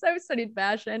science. I've studied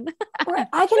fashion.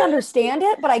 I can understand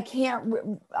it, but I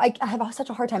can't, I have such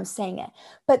a hard time saying it.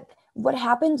 But what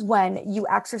happens when you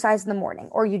exercise in the morning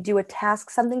or you do a task,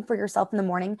 something for yourself in the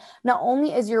morning, not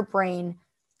only is your brain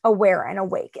aware and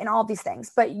awake and all these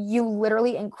things, but you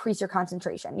literally increase your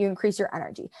concentration, you increase your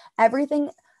energy. Everything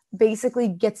basically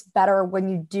gets better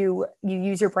when you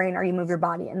use your brain or you move your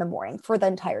body in the morning for the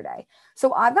entire day.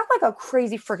 So I've got like a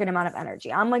crazy freaking amount of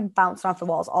energy. I'm like bouncing off the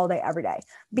walls all day, every day,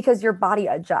 because your body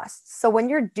adjusts. So when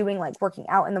you're doing like working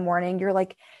out in the morning, you're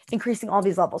like increasing all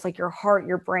these levels, like your heart,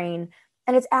 your brain,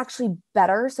 and it's actually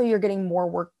better. So you're getting more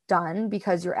work done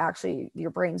because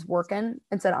your brain's working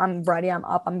instead of I'm ready, I'm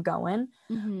up, I'm going.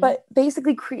 Mm-hmm. But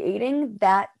basically creating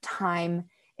that time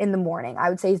in the morning, I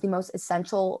would say, is the most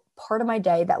essential part of my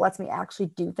day that lets me actually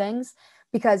do things,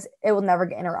 because it will never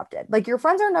get interrupted. Like your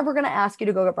friends are never going to ask you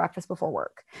to go get breakfast before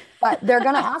work, but they're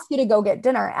going to ask you to go get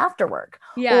dinner after work.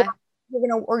 Yeah. Or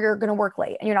you're gonna work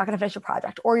late and you're not gonna finish your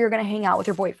project, or you're gonna hang out with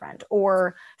your boyfriend,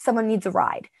 or someone needs a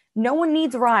ride. No one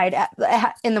needs a ride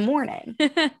in the morning,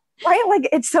 right? Like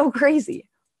it's so crazy.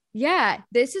 Yeah,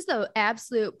 this is the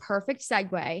absolute perfect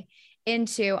segue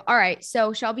into, all right,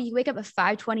 so Shelby, you wake up at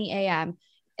 5:20 a.m.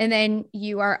 and then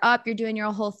you are up, you're doing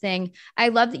your whole thing. I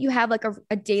love that you have like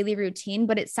a daily routine,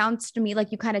 but it sounds to me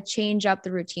like you kind of change up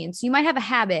the routine. So you might have a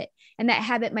habit, and that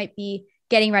habit might be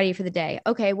getting ready for the day.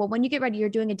 Okay, well, when you get ready, you're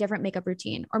doing a different makeup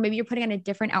routine, or maybe you're putting on a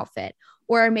different outfit,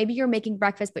 or maybe you're making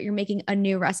breakfast, but you're making a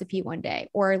new recipe one day,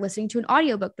 or listening to an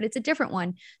audiobook, but it's a different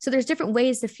one. So there's different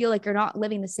ways to feel like you're not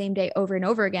living the same day over and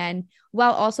over again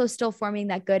while also still forming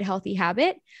that good, healthy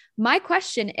habit. My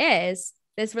question is,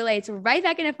 this relates right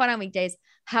back into fun on weekdays.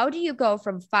 How do you go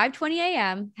from 5:20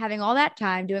 a.m., having all that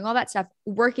time, doing all that stuff,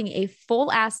 working a full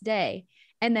ass day,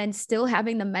 and then still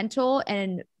having the mental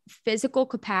and physical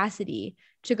capacity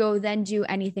to go then do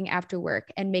anything after work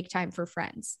and make time for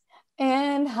friends?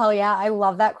 And hell yeah, I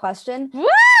love that question. Woo!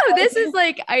 This is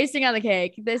like icing on the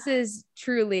cake. This is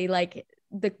truly like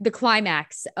the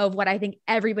climax of what I think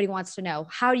everybody wants to know.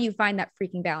 How do you find that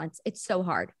freaking balance? It's so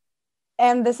hard.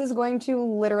 And this is going to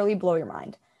literally blow your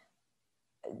mind.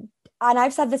 And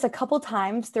I've said this a couple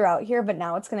times throughout here, but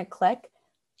now it's going to click.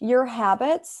 Your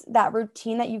habits, that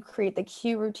routine that you create, the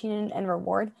cue, routine, and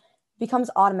reward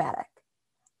becomes automatic.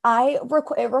 It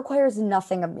requires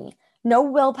nothing of me. No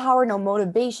willpower, no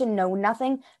motivation, no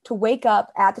nothing to wake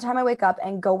up at the time I wake up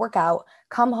and go work out,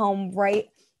 come home, write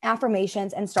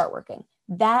affirmations, and start working.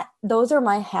 Those are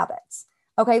my habits.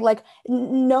 Okay. Like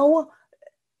no,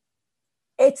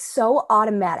 it's so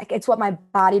automatic. It's what my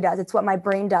body does. It's what my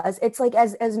brain does. It's like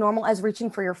as normal as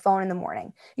reaching for your phone in the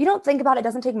morning. You don't think about it. It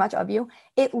doesn't take much of you.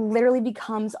 It literally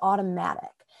becomes automatic.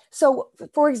 So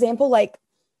for example, like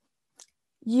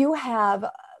you have,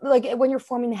 like when you're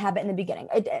forming the habit in the beginning,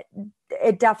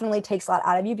 it definitely takes a lot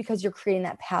out of you because you're creating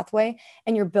that pathway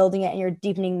and you're building it and you're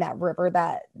deepening that river,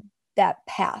 that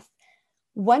path.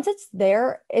 Once it's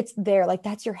there, like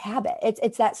that's your habit.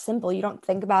 It's that simple. You don't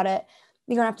think about it.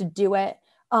 You don't have to do it.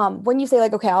 When you say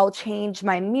like, okay, I'll change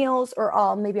my meals,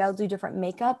 or maybe I'll do different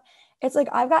makeup. It's like,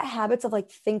 I've got habits of like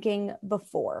thinking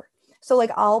before. So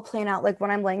like I'll plan out, like when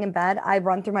I'm laying in bed, I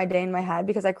run through my day in my head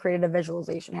because I created a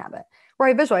visualization habit where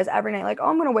I visualize every night, like, oh,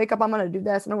 I'm going to wake up, I'm going to do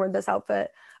this, I'm going to wear this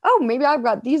outfit. Oh, maybe I've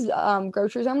got these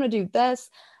groceries, I'm going to do this.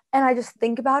 And I just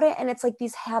think about it. And it's like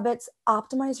these habits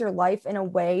optimize your life in a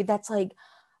way that's like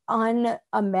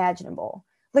unimaginable.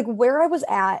 Like where I was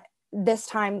at this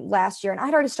time last year, and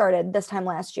I'd already started this time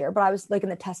last year, but I was like in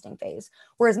the testing phase.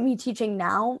 Whereas me teaching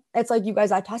now, it's like, you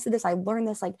guys, I tested this, I learned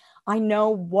this, like I know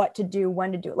what to do,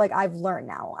 when to do it. Like I've learned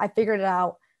now. I figured it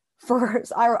out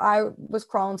first. I was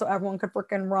crawling so everyone could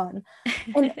freaking run.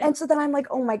 And so then I'm like,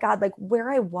 oh my God, like where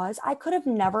I was, I could have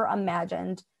never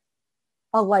imagined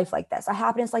a life like this, a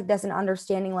happiness like this, and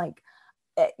understanding like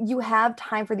you have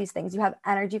time for these things, you have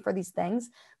energy for these things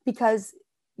because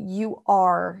you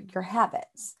are your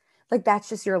habits. Like that's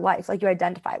just your life. Like you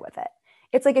identify with it.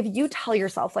 It's like if you tell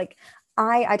yourself, like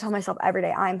I tell myself every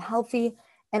day, I'm healthy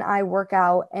and I work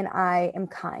out and I am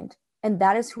kind. And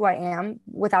that is who I am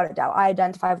without a doubt. I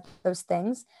identify with those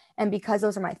things. And because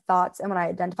those are my thoughts, and when I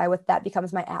identify with that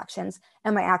becomes my actions,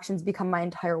 and my actions become my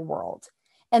entire world.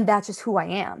 And that's just who I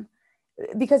am.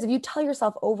 Because if you tell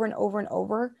yourself over and over and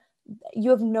over,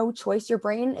 you have no choice. Your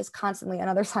brain is constantly,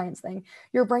 another science thing,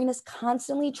 your brain is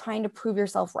constantly trying to prove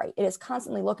yourself right. It is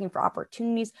constantly looking for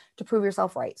opportunities to prove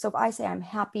yourself right. So if I say I'm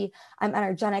happy, I'm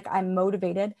energetic, I'm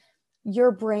motivated,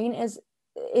 your brain is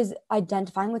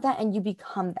identifying with that, and you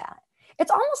become that.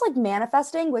 It's almost like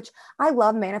manifesting, which I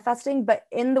love manifesting, but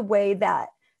in the way that,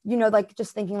 like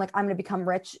just thinking like I'm going to become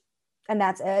rich and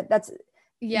that's it.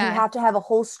 You have to have a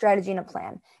whole strategy and a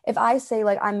plan. If I say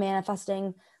like I'm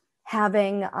manifesting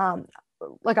having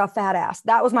like a fat ass,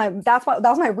 that was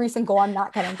my recent goal. I'm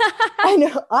not kidding. I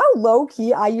know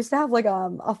I used to have like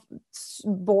a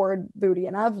board booty,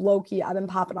 and I've been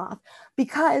popping off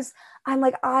because I'm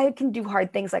like, I can do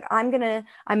hard things. Like I'm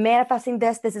manifesting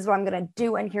this is what I'm gonna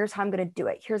do, and here's how I'm gonna do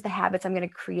it. Here's the habits I'm gonna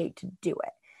create to do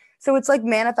it. So it's like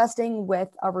manifesting with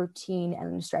a routine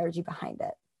and a strategy behind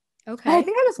it. Okay. And I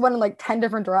think I just went in like 10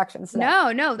 different directions today.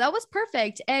 No, that was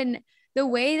perfect. And the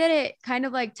way that it kind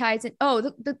of like ties in. Oh,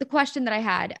 the question that I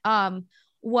had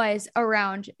was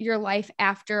around your life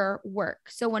after work.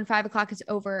 So when 5 o'clock is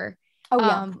over,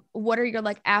 what are your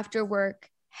like after work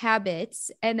habits?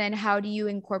 And then how do you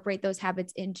incorporate those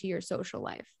habits into your social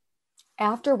life?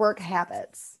 After work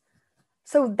habits.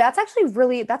 So that's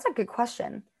actually that's a good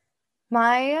question.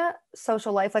 My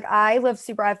social life, like I have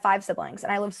 5 siblings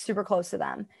and I live super close to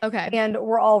them. Okay. And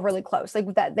we're all really close.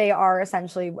 Like that they are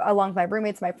essentially along with my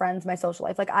roommates, my friends, my social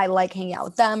life. Like I like hanging out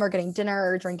with them or getting dinner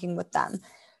or drinking with them.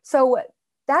 So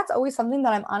that's always something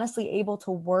that I'm honestly able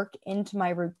to work into my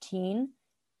routine.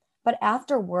 But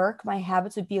after work, my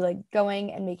habits would be like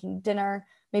going and making dinner.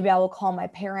 Maybe I will call my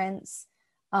parents.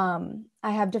 I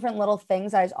have different little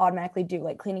things I just automatically do,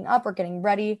 like cleaning up or getting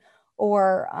ready,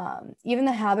 or even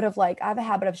the habit of like, I have a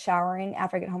habit of showering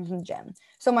after I get home from the gym.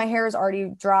 So my hair is already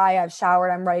dry. I've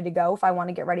showered. I'm ready to go if I want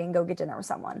to get ready and go get dinner with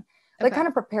someone. Like Okay. kind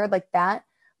of prepared like that.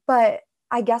 But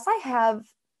I guess I'm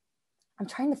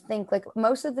trying to think like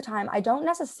most of the time, I don't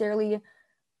necessarily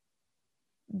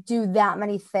do that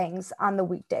many things on the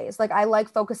weekdays. Like I like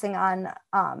focusing on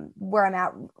where I'm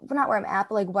at, well, not where I'm at,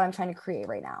 but like what I'm trying to create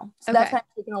right now. So that's Okay. kind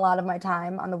of taking a lot of my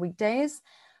time on the weekdays.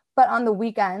 But on the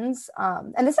weekends,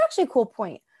 and this is actually a cool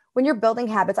point. When you're building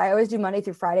habits, I always do Monday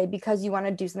through Friday because you want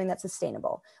to do something that's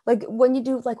sustainable. Like when you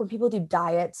do, like when people do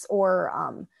diets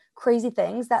or crazy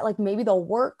things that like maybe they'll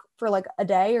work for like a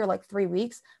day or like 3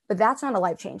 weeks, but that's not a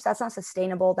life change. That's not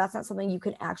sustainable. That's not something you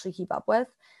can actually keep up with.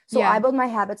 So I Yeah. build my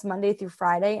habits Monday through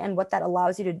Friday. And what that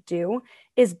allows you to do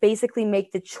is basically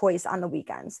make the choice on the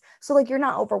weekends. So like you're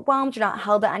not overwhelmed, you're not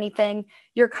held to anything.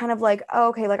 You're kind of like, oh,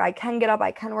 okay, like I can get up,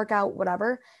 I can work out,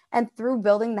 whatever. And through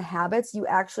building the habits, you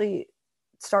actually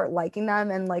start liking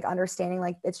them and like understanding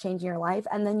like it's changing your life.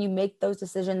 And then you make those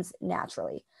decisions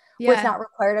naturally, where it's Yeah. not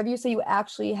required of you. So you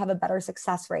actually have a better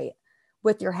success rate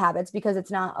with your habits because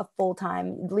it's not a full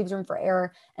time, it leaves room for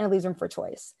error and it leaves room for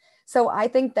choice. So I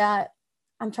think that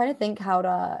I'm trying to think how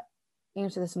to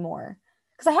answer this more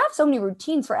because I have so many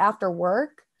routines for after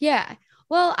work. Yeah.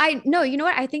 Well, I no, you know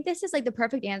what? I think this is like the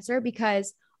perfect answer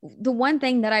because the one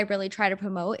thing that I really try to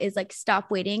promote is like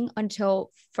stop waiting until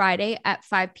Friday at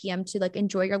 5 p.m. to like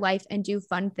enjoy your life and do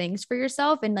fun things for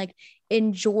yourself and like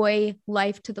enjoy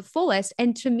life to the fullest.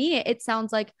 And to me, it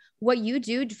sounds like what you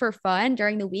do for fun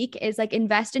during the week is like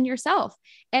invest in yourself.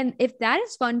 And if that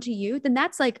is fun to you, then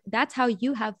that's how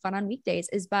you have fun on weekdays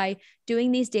is by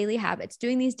doing these daily habits,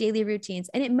 doing these daily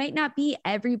routines. And it might not be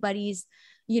everybody's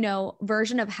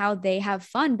version of how they have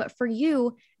fun, but for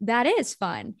you that is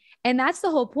fun. And that's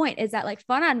the whole point is that like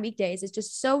fun on weekdays is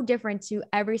just so different to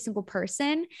every single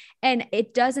person. And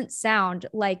it doesn't sound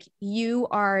like you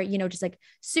are, just like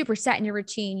super set in your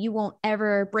routine. You won't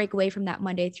ever break away from that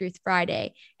Monday through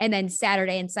Friday. And then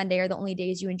Saturday and Sunday are the only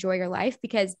days you enjoy your life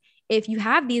because if you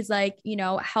have these like,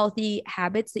 healthy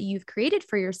habits that you've created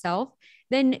for yourself,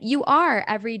 then you are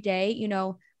every day,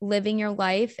 living your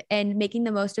life and making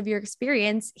the most of your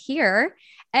experience here.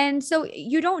 And so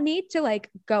you don't need to like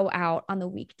go out on the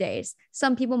weekdays.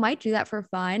 Some people might do that for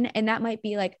fun. And that might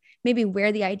be like maybe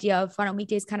where the idea of fun on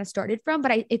weekdays kind of started from.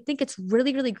 But I think it's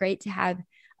really, really great to have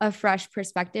a fresh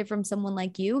perspective from someone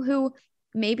like you who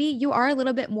maybe you are a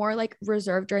little bit more like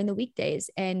reserved during the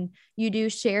weekdays and you do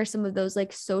share some of those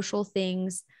like social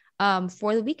things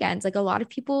for the weekends. Like a lot of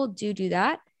people do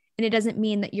that. And it doesn't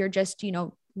mean that you're just,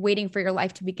 waiting for your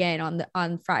life to begin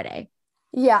on Friday.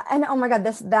 Yeah, and oh my God,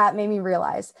 that made me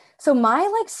realize. So my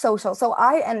like social, so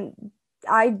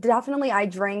I definitely I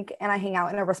drink and I hang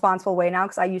out in a responsible way now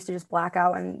because I used to just black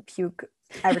out and puke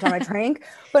every time I drank.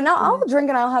 But now Yeah. I'll drink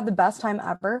and I'll have the best time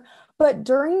ever. But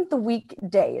during the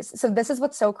weekdays, so this is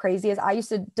what's so crazy is I used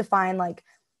to define like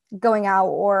going out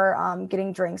or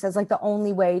getting drinks as like the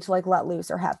only way to like let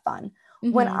loose or have fun.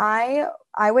 When Mm-hmm.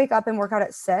 I wake up and work out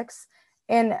at 6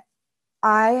 and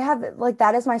I have like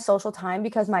that is my social time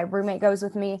because my roommate goes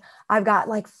with me. I've got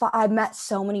like I've met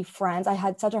so many friends. I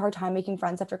had such a hard time making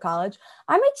friends after college.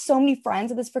 I made so many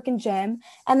friends at this freaking gym,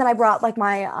 and then I brought like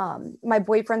my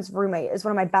boyfriend's roommate is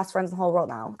one of my best friends in the whole world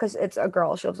now because it's a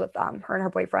girl. She lives with her and her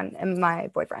boyfriend and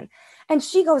my boyfriend, and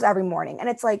she goes every morning, and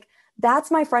it's like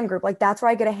that's my friend group. Like that's where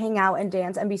I get to hang out and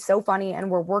dance and be so funny,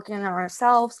 and we're working on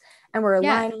ourselves and we're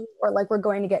Yeah. aligning or like we're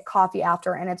going to get coffee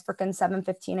after and it's freaking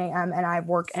 7:15 a.m. and I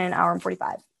work in an hour and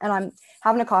 45 and I'm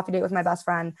having a coffee date with my best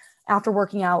friend after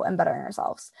working out and bettering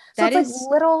ourselves. So That it's like is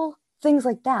little things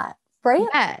like that, right?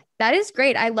 Yeah, that is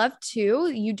great. I love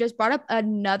too. You just brought up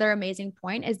another amazing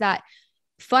point is that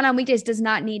fun on weekdays does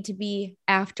not need to be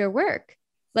after work.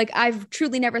 Like I've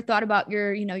truly never thought about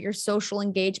your social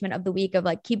engagement of the week of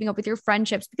like keeping up with your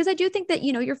friendships because I do think that,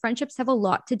 your friendships have a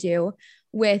lot to do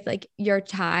with like your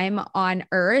time on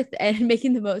earth and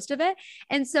making the most of it.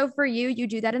 And so for you, you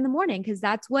do that in the morning because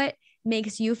that's what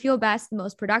makes you feel best, the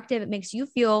most productive. It makes you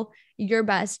feel your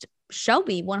best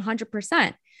Shelby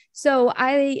 100%. So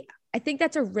I think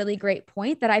that's a really great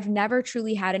point that I've never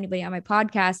truly had anybody on my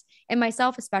podcast, and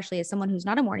myself, especially as someone who's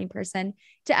not a morning person,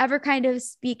 to ever kind of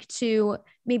speak to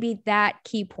maybe that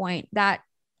key point, that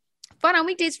fun on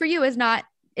weekdays for you is not,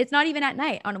 it's not even at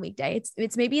night on a weekday.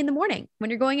 It's maybe in the morning when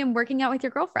you're going and working out with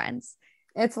your girlfriends.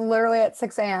 It's literally at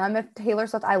 6 a.m. If Taylor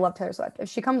Swift, I love Taylor Swift. If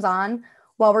she comes on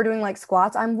while we're doing like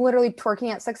squats, I'm literally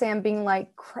twerking at 6 a.m. being like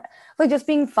just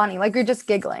being funny. Like you're just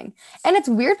giggling. And it's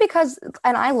weird because,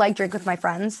 and I like drink with my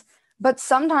friends, but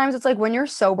sometimes it's like when you're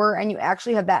sober and you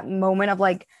actually have that moment of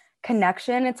like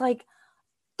connection, it's like,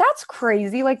 that's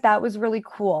crazy. Like that was really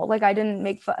cool. Like I didn't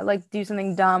make like do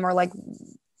something dumb or like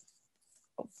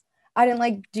I didn't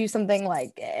like do something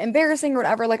like embarrassing or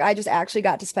whatever. Like I just actually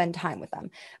got to spend time with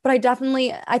them. But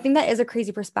I think that is a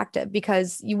crazy perspective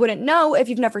because you wouldn't know if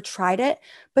you've never tried it.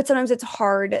 But sometimes it's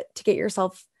hard to get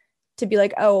yourself to be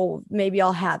like, oh, maybe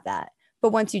I'll have that.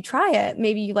 But once you try it,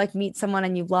 maybe you like meet someone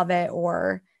and you love it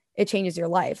or it changes your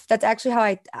life. That's actually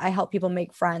how I help people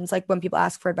make friends. Like when people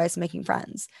ask for advice on making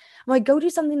friends, I'm like, go do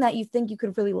something that you think you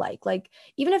could really like. Like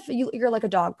even if you're like a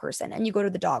dog person and you go to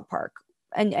the dog park,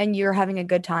 and you're having a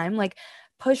good time, like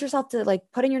push yourself to like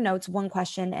put in your notes one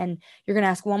question and you're going to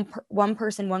ask one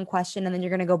person one question and then you're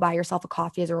going to go buy yourself a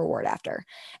coffee as a reward after.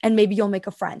 And maybe you'll make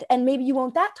a friend and maybe you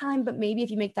won't that time, but maybe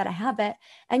if you make that a habit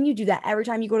and you do that every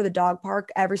time you go to the dog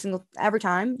park, every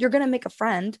time, you're going to make a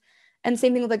friend. And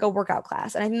same thing with like a workout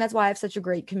class. And I think that's why I have such a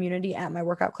great community at my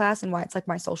workout class and why it's like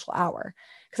my social hour.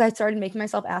 Because I started making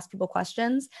myself ask people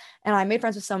questions and I made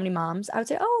friends with so many moms. I would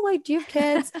say, oh, like, do you have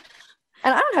kids?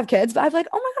 And I don't have kids, but I'm like,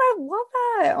 oh my God, I love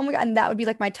that. Oh my God. And that would be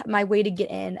like my way to get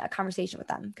in a conversation with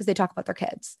them because they talk about their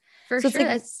kids. For sure.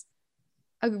 That's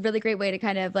a really great way to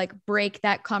kind of like break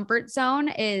that comfort zone,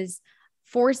 is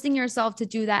forcing yourself to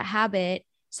do that habit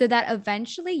so that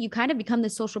eventually you kind of become the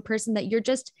social person that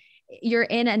you're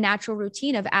in a natural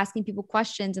routine of asking people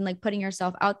questions and like putting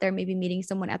yourself out there, maybe meeting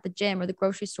someone at the gym or the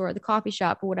grocery store or the coffee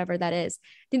shop or whatever that is.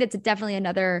 I think that's definitely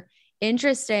another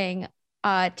interesting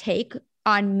take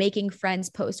on making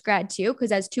friends post grad too.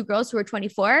 Cause as two girls who are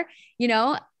 24,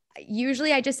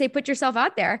 usually I just say, put yourself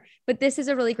out there, but this is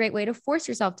a really great way to force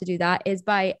yourself to do that, is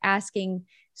by asking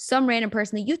some random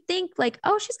person that you think like,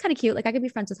 oh, she's kind of cute, like I could be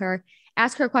friends with her,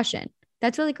 ask her a question.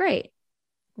 That's really great.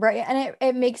 Right. And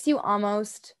it makes you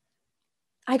almost,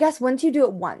 I guess once you do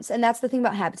it once, and that's the thing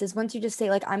about habits, is once you just say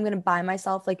like, I'm going to buy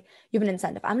myself, like you have an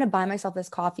incentive, I'm going to buy myself this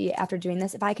coffee after doing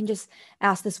this. If I can just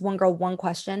ask this one girl one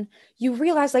question, you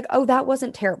realize like, oh, that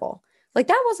wasn't terrible. Like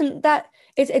that wasn't that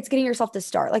it's getting yourself to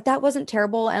start. Like that wasn't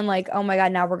terrible. And like, oh my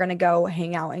God, now we're going to go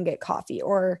hang out and get coffee.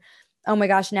 Or, oh my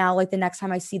gosh, now like the next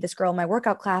time I see this girl in my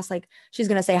workout class, like she's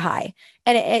going to say hi.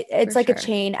 And it's like a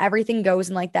chain. Everything goes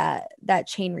in like that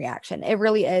chain reaction. It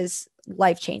really is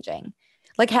life changing.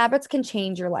 Like habits can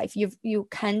change your life. You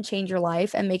can change your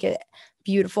life and make it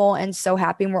beautiful and so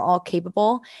happy. And we're all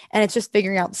capable. And it's just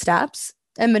figuring out steps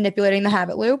and manipulating the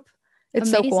habit loop. It's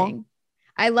amazing. So cool.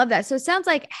 I love that. So it sounds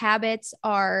like habits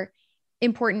are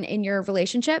important in your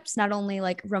relationships, not only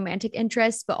like romantic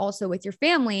interests, but also with your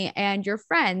family and your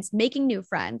friends, making new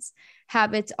friends.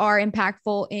 Habits are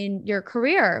impactful in your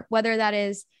career, whether that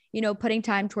is, putting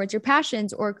time towards your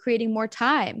passions or creating more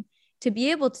time to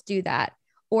be able to do that,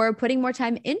 or putting more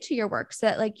time into your work so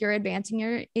that like you're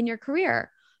advancing in your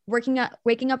career, waking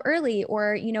up early,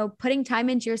 or, putting time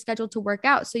into your schedule to work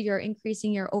out. So you're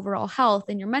increasing your overall health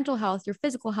and your mental health, your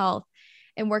physical health,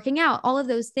 and working out, all of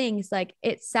those things. Like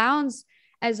it sounds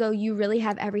as though you really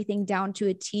have everything down to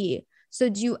a T. So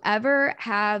do you ever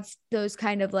have those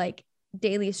kind of like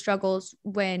daily struggles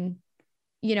when,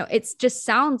 it just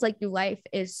sounds like your life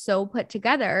is so put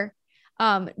together?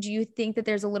 Do you think that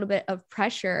there's a little bit of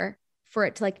pressure for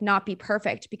it to like not be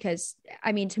perfect? Because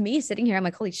I mean, to me sitting here, I'm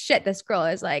like, holy shit, this girl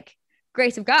is like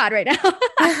grace of God right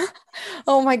now.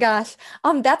 Oh my gosh.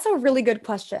 That's a really good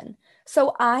question.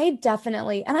 So I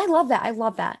definitely, and I love that. I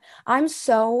love that. I'm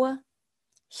so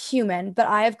human, but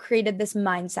I have created this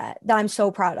mindset that I'm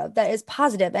so proud of that is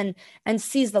positive and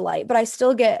sees the light, but I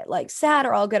still get like sad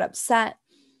or I'll get upset.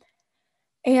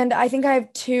 And I think I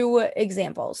have two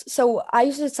examples. So I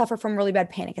used to suffer from really bad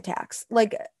panic attacks.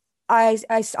 Like I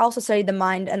also studied the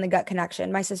mind and the gut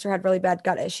connection. My sister had really bad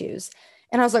gut issues.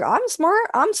 And I was like, I'm smart.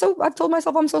 I've told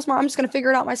myself I'm so smart. I'm just going to figure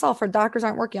it out myself. Or doctors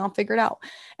aren't working. I'll figure it out.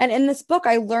 And in this book,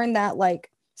 I learned that like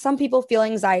some people feel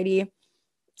anxiety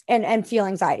and feel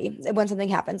anxiety when something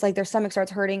happens, like their stomach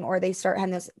starts hurting or they start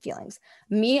having those feelings.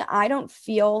 Me, I don't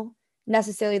feel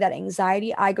necessarily that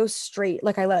anxiety. I go straight,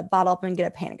 like I let it bottle up and get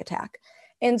a panic attack.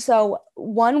 And so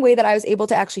one way that I was able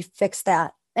to actually fix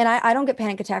that, and I don't get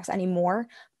panic attacks anymore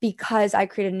because I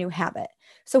created a new habit.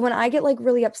 So when I get like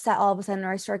really upset all of a sudden,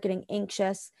 or I start getting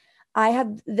anxious, I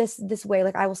have this way,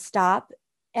 like I will stop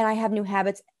and I have new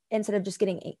habits instead of just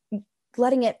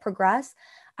letting it progress.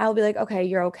 I'll be like, okay,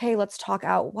 you're okay. Let's talk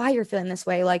out why you're feeling this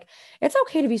way. Like, it's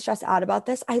okay to be stressed out about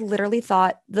this. I literally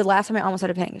thought the last time I almost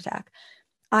had a panic attack,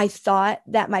 I thought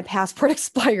that my passport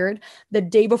expired the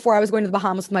day before I was going to the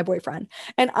Bahamas with my boyfriend.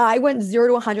 And I went 0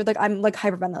 to 100. Like, I'm like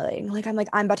hyperventilating.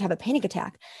 I'm about to have a panic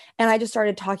attack. And I just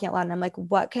started talking out loud. And I'm like,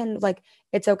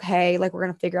 it's okay. Like, we're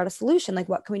going to figure out a solution. Like,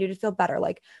 what can we do to feel better?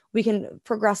 Like, we can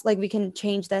progress. Like, we can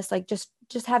change this. Like, just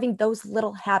having those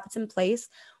little habits in place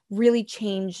really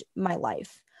change my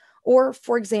life. Or,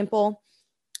 for example,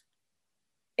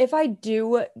 if I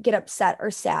do get upset or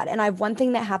sad, and I have one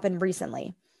thing that happened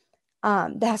recently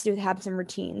that has to do with habits and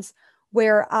routines,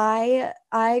 where I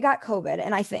got COVID,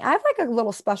 and I think I have like a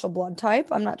little special blood type.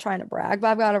 I'm not trying to brag, but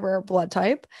I've got a rare blood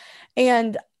type,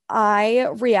 and I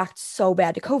react so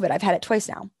bad to COVID. I've had it twice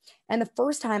now. And the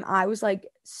first time I was like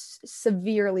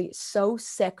severely so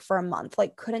sick for a month,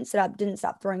 like couldn't sit up, didn't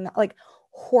stop throwing up, like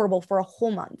horrible for a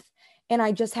whole month. And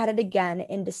I just had it again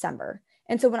in December.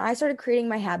 And so when I started creating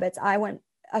my habits, I went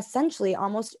essentially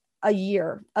almost a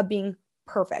year of being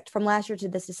perfect from last year to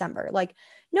this December. Like,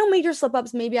 no major slip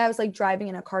ups. Maybe I was like driving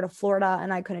in a car to Florida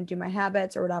and I couldn't do my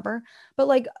habits or whatever. But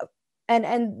like,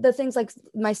 and the things like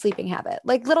my sleeping habit,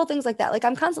 like little things like that. Like,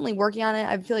 I'm constantly working on it.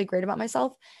 I'm feeling great about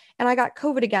myself. And I got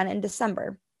COVID again in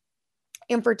December.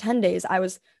 And for 10 days, I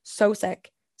was so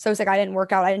sick. So sick. I didn't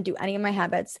work out. I didn't do any of my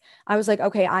habits. I was like,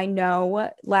 okay, I know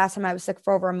last time I was sick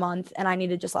for over a month and I need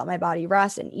to just let my body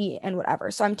rest and eat and whatever.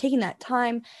 So I'm taking that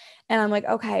time and I'm like,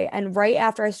 okay. And right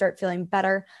after I start feeling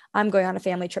better, I'm going on a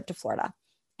family trip to Florida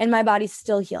and my body's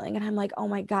still healing. And I'm like, oh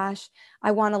my gosh,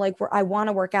 I want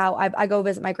to work out. I go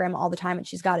visit my grandma all the time and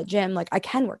she's got a gym. Like, I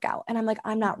can work out. And I'm like,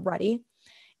 I'm not ready.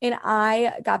 And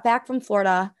I got back from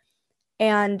Florida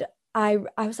and I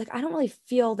was like, I don't really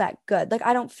feel that good. Like,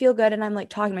 I don't feel good. And I'm like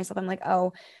talking to myself. I'm like,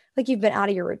 oh, like you've been out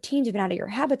of your routines, you've been out of your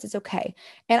habits. It's okay.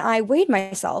 And I weighed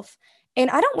myself and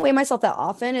I don't weigh myself that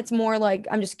often. It's more like,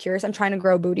 I'm just curious. I'm trying to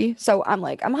grow booty. So I'm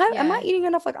like, am I eating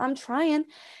enough? Like, I'm trying.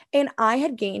 And I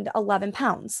had gained 11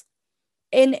 pounds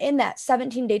in that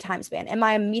 17-day time span. And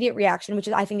my immediate reaction, which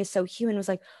is, I think is so human, was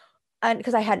like, and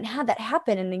because I hadn't had that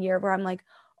happen in a year, where I'm like,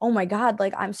 oh my God,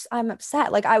 like I'm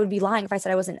upset. Like, I would be lying if I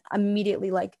said I wasn't immediately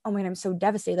like, oh my God, I'm so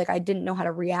devastated. Like, I didn't know how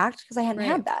to react because I hadn't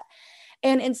had that.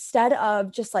 And instead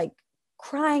of just like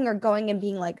crying or going and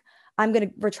being like, I'm going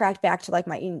to retract back to like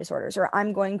my eating disorders, or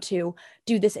I'm going to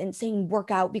do this insane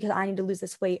workout because I need to lose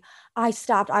this weight, I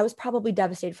stopped. I was probably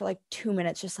devastated for like 2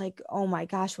 minutes, just like, oh my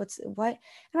gosh, what?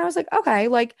 And I was like, okay,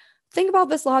 like, think about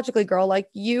this logically, girl. Like,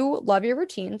 you love your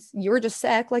routines. You were just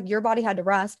sick. Like, your body had to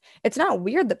rest. It's not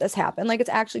weird that this happened. Like, it's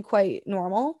actually quite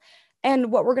normal.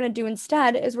 And what we're going to do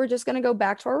instead is we're just going to go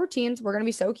back to our routines. We're going to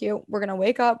be so cute. We're going to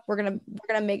wake up. We're going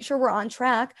to make sure we're on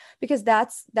track, because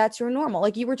that's your normal.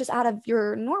 Like, you were just out of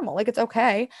your normal. Like, it's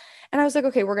okay. And I was like,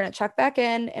 okay, we're going to check back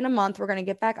in a month. We're going to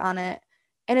get back on it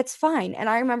and it's fine. And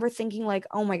I remember thinking like,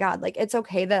 oh my God, like, it's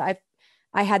okay that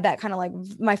I had that kind of like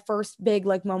my first big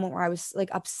like moment where I was like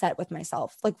upset with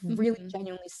myself, like really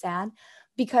genuinely sad,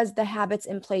 because the habits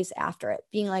in place after it,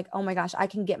 being like, oh my gosh, I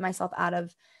can get myself out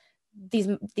of these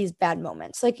bad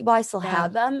moments. Like, while I still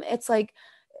have them, it's like,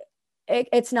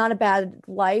 it's not a bad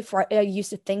life. Or I used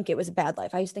to think it was a bad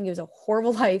life. I used to think it was a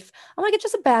horrible life. I'm like, it's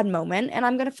just a bad moment and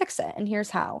I'm going to fix it. And here's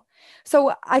how.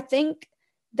 So I think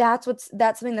that's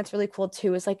something that's really cool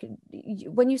too, is like,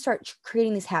 when you start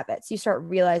creating these habits, you start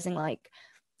realizing like,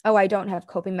 oh, I don't have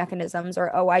coping mechanisms,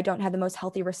 or, oh, I don't have the most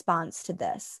healthy response to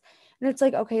this. And it's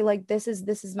like, okay, like, this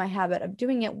is my habit of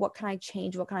doing it. What can I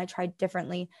change? What can I try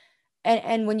differently?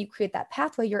 And when you create that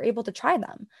pathway, you're able to try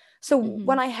them. So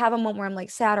when I have a moment where I'm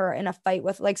like sad or in a fight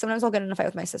with, like, sometimes I'll get in a fight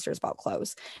with my sisters about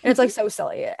clothes and it's like so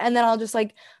silly. And then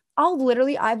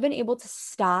I've been able to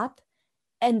stop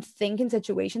and think in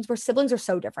situations where siblings are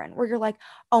so different, where you're like,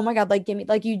 oh my God, like, give me,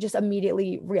 like, you just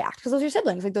immediately react because those are your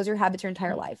siblings. Like, those are your habits your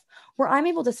entire life, where I'm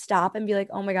able to stop and be like,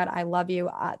 oh my God, I love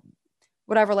you.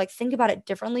 Whatever, like, think about it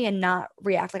differently and not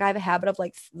react. Like, I have a habit of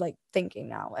like thinking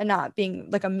now and not being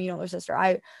like a mean older sister.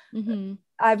 I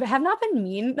have not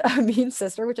been a mean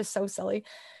sister, which is so silly.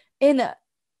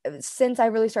 Since I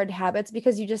really started habits,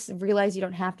 because you just realize you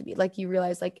don't have to be, like, you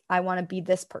realize like, I want to be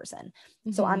this person.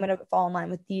 So I'm going to fall in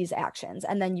line with these actions.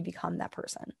 And then you become that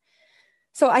person.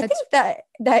 So I think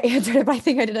that answered it, but I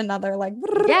think I did another like,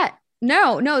 yeah,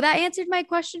 no, that answered my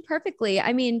question perfectly.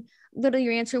 I mean, literally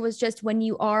your answer was just, when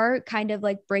you are kind of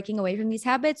like breaking away from these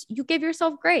habits, you give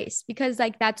yourself grace, because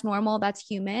like, that's normal, that's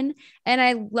human. And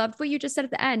I loved what you just said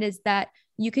at the end, is that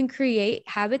you can create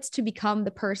habits to become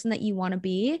the person that you want to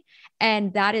be.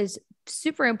 And that is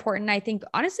super important. I think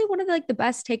honestly, one of the, like the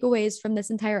best takeaways from this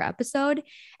entire episode.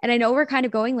 And I know we're kind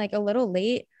of going like a little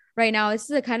late right now. This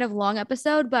is a kind of long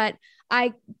episode, but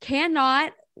I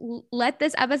cannot let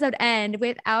this episode end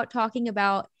without talking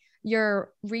about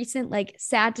your recent like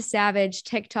sad to savage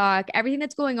TikTok, everything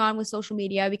that's going on with social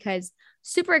media, because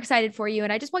super excited for you.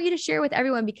 And I just want you to share with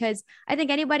everyone, because I think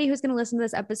anybody who's going to listen to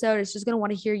this episode is just going to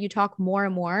want to hear you talk more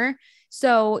and more.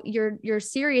 So your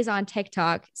series on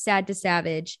TikTok, Sad to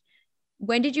Savage,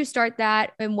 when did you start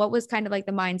that? And what was kind of like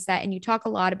the mindset? And you talk a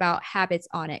lot about habits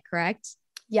on it, correct?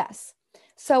 Yes.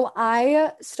 So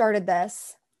I started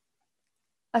this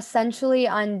essentially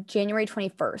on January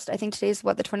 21st. I think today's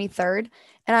the 23rd.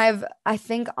 And I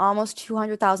think almost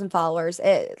 200,000 followers.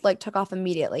 It like took off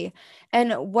immediately.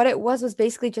 And what it was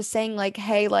basically just saying like,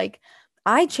 hey, like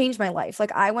I changed my life.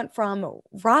 Like I went from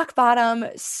rock bottom,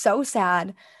 so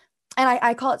sad. And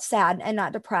I call it sad and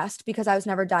not depressed because I was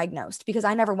never diagnosed, because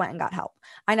I never went and got help.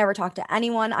 I never talked to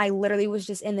anyone. I literally was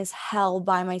just in this hell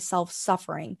by myself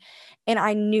suffering. And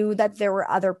I knew that there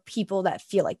were other people that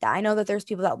feel like that. I know that there's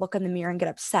people that look in the mirror and get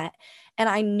upset. And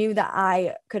I knew that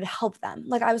I could help them.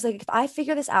 Like I was like, if I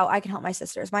figure this out, I can help my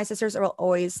sisters. My sisters will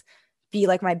always be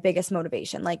like my biggest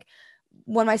motivation. Like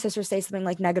when my sisters say something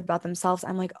like negative about themselves,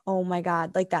 I'm like, oh my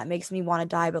God, like that makes me want to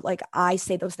die. But like I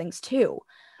say those things too.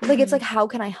 Like it's like, how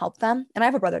can I help them? And I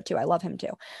have a brother too. I love him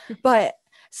too. But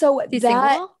so He's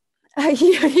that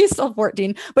single? he's still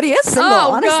 14, but he is single,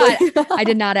 Oh honestly. God. I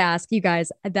did not ask you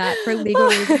guys that for legal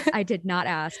reasons. I did not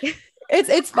ask.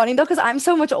 It's funny though, because I'm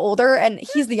so much older and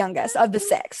he's the youngest of the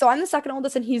six. So I'm the second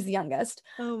oldest and he's the youngest.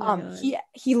 Oh my God.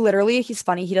 He literally, he's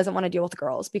funny. He doesn't want to deal with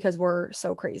girls because we're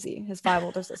so crazy. His 5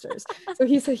 older sisters. So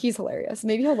he's hilarious.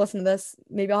 Maybe he'll listen to this.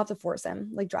 Maybe I'll have to force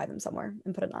him, like drive him somewhere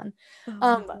and put it on.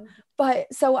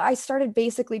 But so I started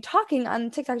basically talking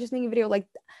on TikTok, just making a video like,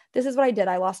 this is what I did.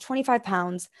 I lost 25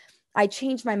 pounds. I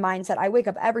changed my mindset. I wake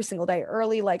up every single day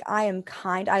early. Like I am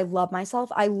kind. I love myself.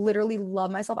 I literally love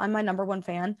myself. I'm my number one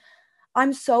fan.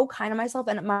 I'm so kind to myself,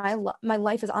 and my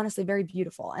life is honestly very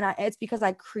beautiful. And it's because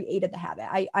I created the habit.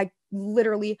 I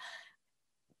literally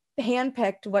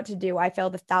handpicked what to do. I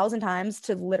failed 1,000 times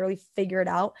to literally figure it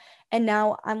out. And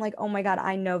now I'm like, oh my God,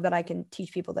 I know that I can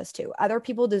teach people this too. Other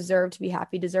people deserve to be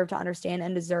happy, deserve to understand,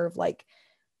 and deserve like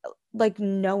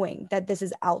knowing that this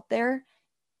is out there.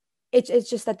 It's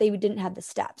just that they didn't have the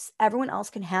steps. Everyone else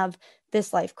can have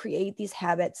this life, create these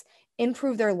habits,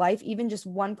 improve their life, even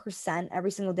just 1%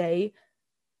 every single day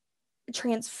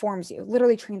transforms you,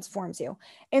 literally transforms you.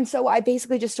 And so I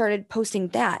basically just started posting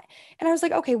that. And I was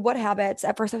like, okay, what habits?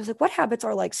 At first I was like, what habits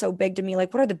are like so big to me?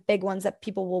 Like, what are the big ones that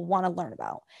people will want to learn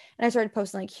about? And I started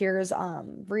posting like, here's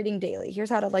reading daily. Here's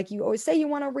how to, like, you always say you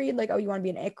want to read, like, oh, you want to be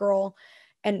an it girl.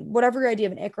 And whatever your idea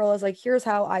of an it girl is, like, here's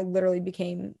how I literally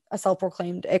became a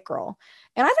self-proclaimed it girl.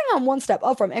 And I think I'm one step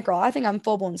up from it girl. I think I'm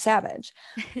full-blown savage.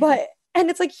 But and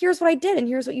it's like, here's what I did and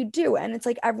here's what you do. And it's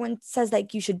like, everyone says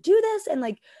like, you should do this. And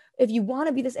like, if you want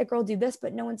to be this it girl, do this,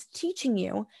 but no one's teaching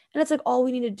you. And it's like, all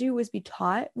we need to do is be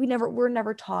taught. We're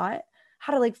never taught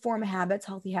how to like form habits,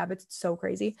 healthy habits. It's so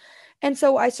crazy. And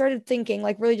so I started thinking,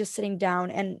 like really just sitting down,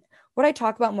 and what I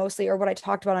talk about mostly, or what I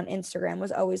talked about on Instagram,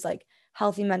 was always like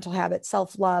healthy mental habits,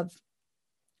 self-love,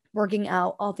 working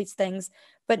out, all these things.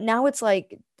 But now it's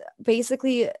like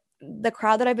basically the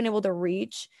crowd that I've been able to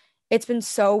reach, it's been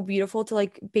so beautiful to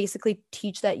like basically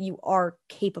teach that you are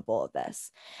capable of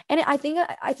this. And I think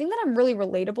that I'm really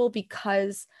relatable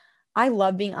because I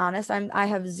love being honest. I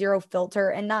have zero filter,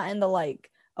 and not in the like,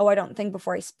 oh, I don't think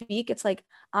before I speak. It's like,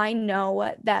 I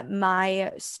know that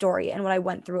my story and what I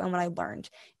went through and what I learned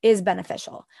is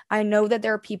beneficial. I know that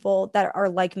there are people that are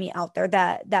like me out there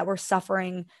that were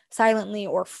suffering silently,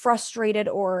 or frustrated,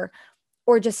 or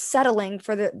just settling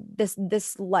for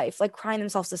this life, like crying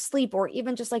themselves to sleep, or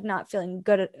even just like not feeling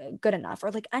good enough,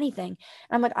 or like anything. And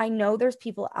I'm like, I know there's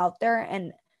people out there,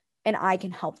 and I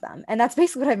can help them. And that's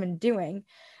basically what I've been doing.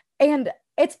 And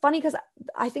it's funny because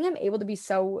I think I'm able to be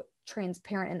so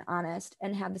transparent and honest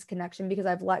and have this connection because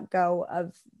I've let go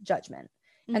of judgment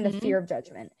and the fear of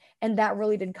judgment. And that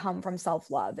really did come from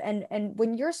self-love. And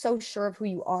when you're so sure of who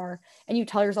you are, and you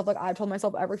tell yourself, like I've told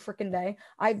myself every freaking day,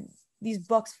 these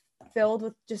books filled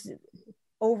with just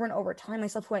over and over telling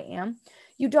myself who I am,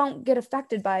 you don't get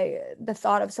affected by the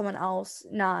thought of someone else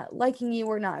not liking you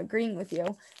or not agreeing with you.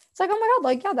 It's like, oh my God,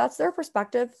 like, yeah, that's their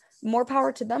perspective. More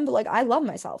power to them. But like, I love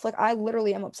myself. Like, I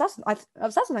literally am obsessed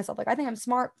with myself. Like, I think I'm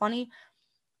smart, funny.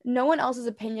 No one else's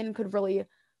opinion could really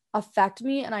affect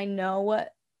me. And I know,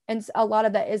 and a lot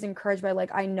of that is encouraged by like,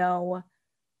 I know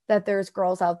that there's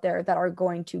girls out there that are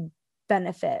going to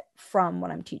benefit from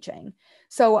what I'm teaching.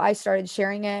 So I started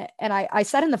sharing it. And I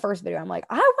said in the first video, I'm like,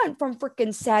 I went from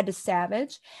freaking sad to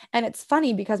savage. And it's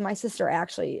funny because my sister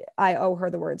actually, I owe her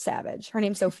the word savage. Her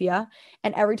name's Sophia.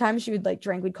 And every time she would like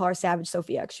drink, we'd call her Savage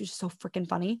Sophia because she was just so freaking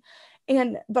funny.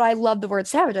 But I love the word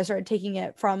savage. I started taking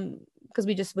it from, because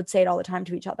we just would say it all the time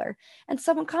to each other. And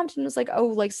someone commented and was like, oh,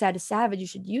 like sad to savage, you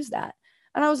should use that.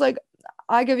 And I was like,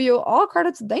 I give you all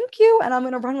credits. Thank you. And I'm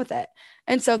going to run with it.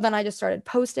 And so then I just started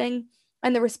posting.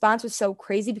 And the response was so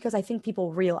crazy because I think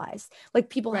people realize,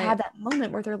 like people Right. have that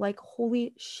moment where they're like,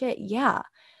 holy shit, yeah.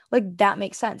 Like that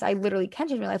makes sense. I literally can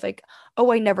change my life. Like,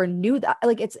 oh, I never knew that.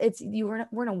 Like it's you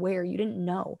weren't aware. You didn't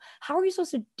know. How are you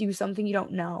supposed to do something you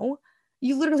don't know?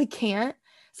 You literally can't.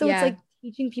 So it's Yeah. like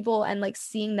teaching people and like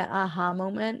seeing that aha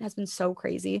moment has been so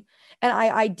crazy. And I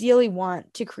ideally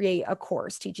want to create a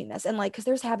course teaching this. And like, because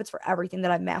there's habits for everything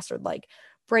that I've mastered, like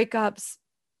breakups,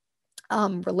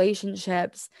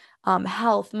 relationships,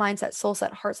 health, mindset, soul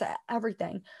set, heart set,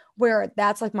 everything, where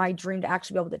that's like my dream to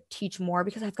actually be able to teach more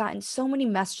because I've gotten so many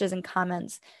messages and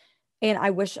comments and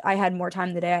I wish I had more time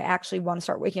in the day. I actually want to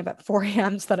start waking up at 4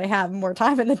 a.m. so that I have more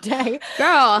time in the day.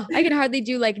 Girl, I can hardly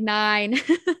do like 9.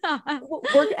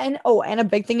 Work and a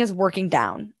big thing is working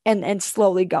down and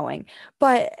slowly going.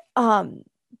 But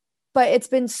it's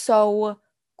been so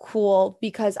cool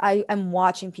because I am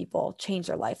watching people change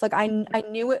their life. Like I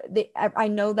knew it, I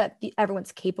know that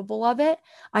everyone's capable of it.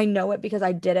 I know it because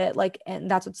I did it. Like,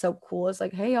 and that's what's so cool is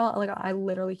like, hey y'all, like I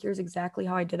literally, here's exactly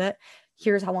how I did it.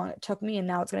 Here's how long it took me. And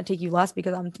now it's going to take you less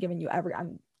because I'm giving you I've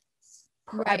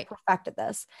Right. perfected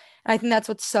this. And I think that's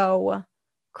what's so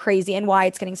crazy and why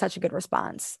it's getting such a good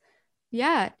response.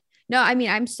 Yeah. No, I mean,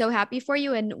 I'm so happy for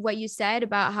you and what you said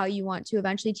about how you want to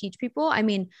eventually teach people. I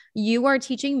mean, you are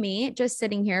teaching me just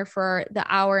sitting here for the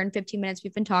hour and 15 minutes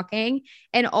we've been talking,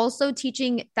 and also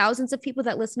teaching thousands of people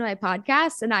that listen to my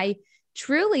podcast. And I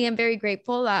truly am very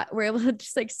grateful that we're able to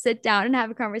just like sit down and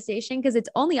have a conversation because it's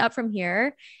only up from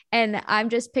here. And I'm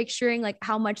just picturing like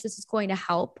how much this is going to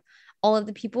help all of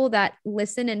the people that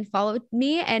listen and follow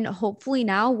me and hopefully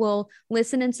now will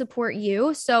listen and support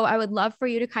you. So I would love for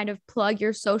you to kind of plug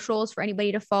your socials for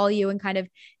anybody to follow you and kind of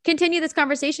continue this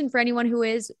conversation for anyone who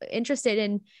is interested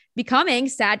in becoming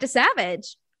sad to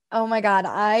savage. Oh my God,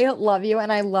 I love you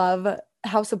and I love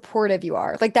how supportive you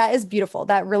are. Like that is beautiful.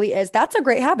 That really is. That's a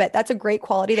great habit. That's a great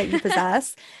quality that you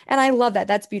possess. And I love that.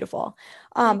 That's beautiful.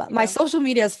 Thank My you. social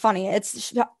media is funny.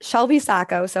 It's Shelby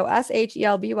Sacco. So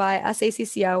SHELBY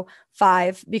SACCO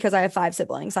 5 because I have 5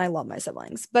 siblings and I love my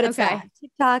siblings. But it's that Okay.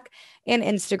 TikTok and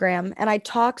Instagram. And I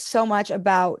talk so much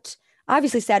about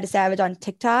obviously Sad to Savage on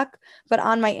TikTok, but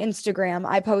on my Instagram,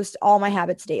 I post all my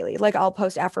habits daily. Like I'll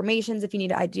post affirmations if you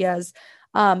need ideas.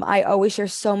 I always share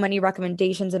so many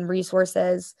recommendations and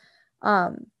resources.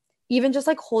 Um, Even just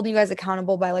like holding you guys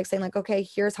accountable by like saying like, okay,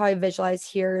 here's how I visualize,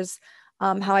 here's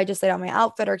how I just laid out my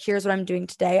outfit, or here's what I'm doing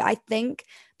today. I think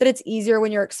that it's easier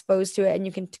when you're exposed to it and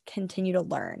you can continue to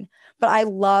learn. But I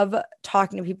love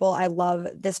talking to people. I love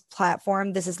this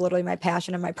platform. This is literally my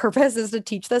passion and my purpose is to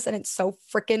teach this, and it's so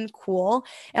freaking cool.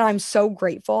 And I'm so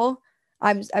grateful.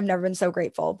 I've never been so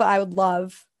grateful, but I would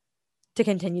love to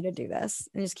continue to do this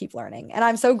and just keep learning. And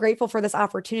I'm so grateful for this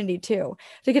opportunity too,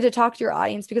 to get to talk to your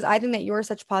audience because I think that you're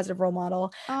such a positive role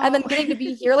model. And then Oh, getting to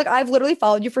be here, like I've literally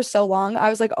followed you for so long. I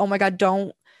was like, oh my God,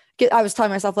 don't get, I was telling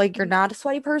myself, like, you're not a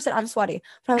sweaty person. I'm sweaty.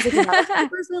 But I was like, you're not a sweaty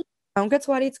person. Don't get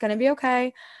sweaty. It's going to be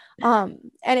okay. And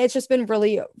it's just been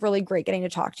really, really great getting to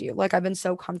talk to you. Like I've been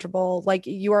so comfortable. Like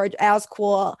you are as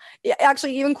cool,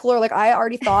 actually even cooler. Like I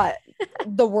already thought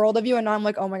the world of you. And now I'm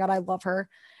like, oh my God, I love her.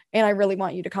 And I really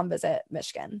want you to come visit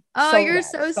Michigan. oh, So you're bad,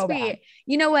 so so bad. sweet.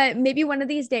 You know what? Maybe one of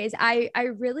these days, I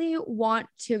really want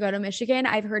to go to Michigan.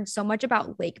 I've heard so much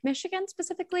about Lake Michigan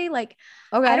specifically. Like,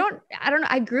 Okay. I don't know.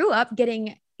 I grew up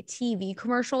getting TV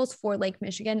commercials for Lake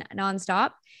Michigan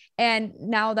nonstop, and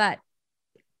now that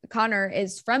Connor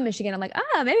is from Michigan, I'm like,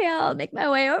 maybe I'll make my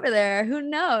way over there. Who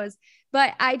knows?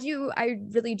 But I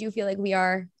really do feel like we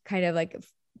are kind of like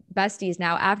besties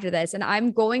now after this. And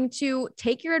I'm going to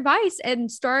take your advice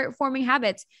and start forming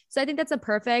habits. So I think that's a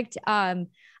perfect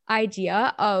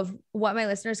idea of what my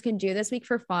listeners can do this week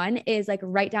for fun is like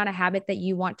write down a habit that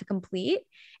you want to complete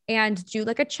and do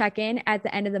like a check-in at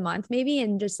the end of the month, maybe,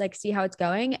 and just like see how it's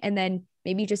going. And then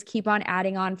maybe just keep on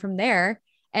adding on from there.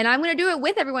 And I'm going to do it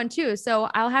with everyone too. So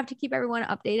I'll have to keep everyone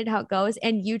updated how it goes.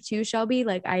 And you too, Shelby.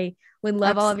 Like I would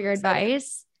love I'm all so of your excited.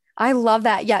 advice. I love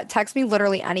that. Yeah, text me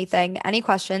literally anything, any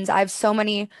questions. I have so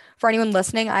many, for anyone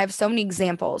listening, I have so many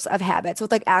examples of habits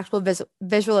with like actual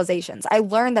visualizations. I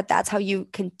learned that that's how you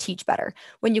can teach better.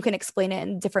 When you can explain it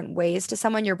in different ways to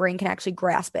someone, your brain can actually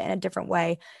grasp it in a different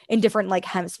way, in different like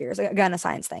hemispheres. Like, again, a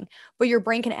science thing, but your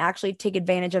brain can actually take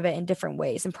advantage of it in different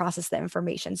ways and process the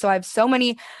information. So I have so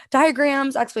many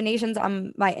diagrams, explanations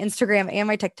on my Instagram and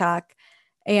my TikTok.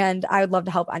 And I would love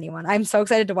to help anyone. I'm so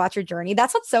excited to watch your journey.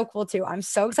 That's what's so cool too. I'm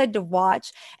so excited to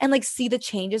watch and like see the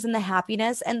changes and the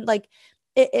happiness. And like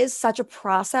it is such a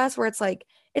process where it's like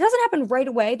it doesn't happen right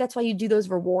away. That's why you do those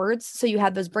rewards. So you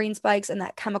have those brain spikes and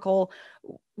that chemical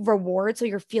reward. So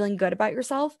you're feeling good about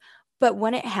yourself. But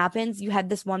when it happens, you had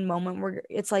this one moment where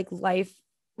it's like life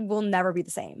will never be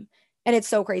the same. And it's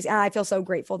so crazy. And I feel so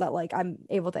grateful that like I'm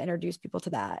able to introduce people to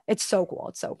that. It's so cool.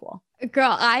 It's so cool.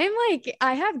 Girl, I'm like,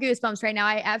 I have goosebumps right now.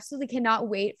 I absolutely cannot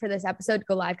wait for this episode to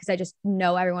go live because I just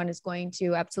know everyone is going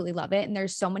to absolutely love it. And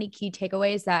there's so many key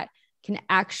takeaways that can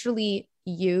actually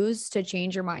use to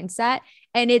change your mindset.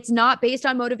 And it's not based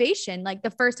on motivation. Like the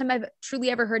first time I've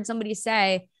truly ever heard somebody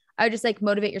say, I would just like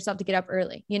motivate yourself to get up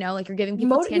early, like you're giving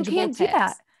people You tangible can't do tips.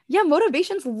 that. Yeah,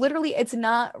 motivation's literally, it's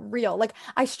not real. Like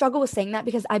I struggle with saying that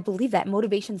because I believe that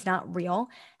motivation's not real.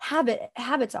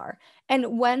 Habits are.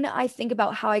 And when I think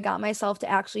about how I got myself to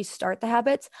actually start the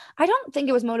habits, I don't think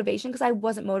it was motivation because I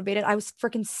wasn't motivated. I was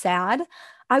freaking sad.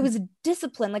 I was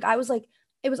disciplined. Like I was like,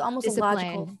 it was almost a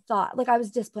logical Discipline. thought. Like I was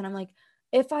disciplined. I'm like,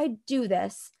 if I do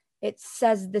this, it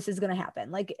says this is going to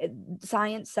happen. Like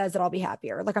science says that I'll be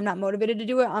happier. Like I'm not motivated to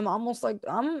do it. I'm almost like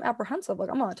I'm apprehensive. Like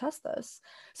I'm going to test this.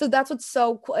 So that's what's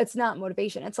so cool. It's not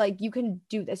motivation. It's like you can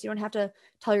do this. You don't have to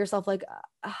tell yourself like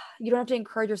you don't have to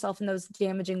encourage yourself in those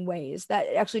damaging ways that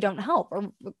actually don't help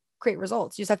or create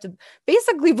results. You just have to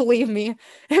basically believe me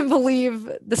and believe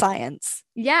the science.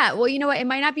 Yeah. Well, you know what? It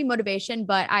might not be motivation,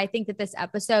 but I think that this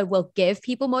episode will give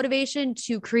people motivation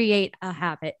to create a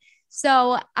habit.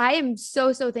 So I am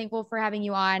so, so thankful for having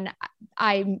you on.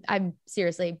 I'm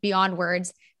seriously beyond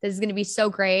words. This is going to be so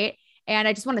great. And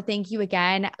I just want to thank you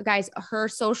again, guys. Her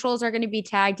socials are going to be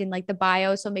tagged in like the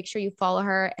bio. So make sure you follow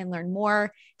her and learn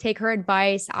more, take her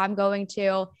advice. I'm going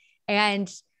to.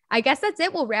 And I guess that's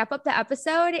it. We'll wrap up the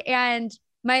episode. And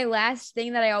my last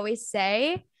thing that I always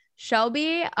say,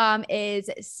 Shelby, is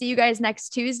see you guys next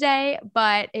Tuesday.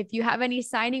 But if you have any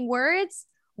signing words,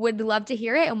 would love to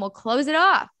hear it and we'll close it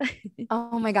off.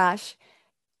 Oh my gosh.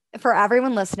 For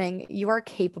everyone listening, you are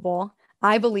capable.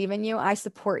 I believe in you. I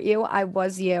support you. I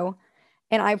was you.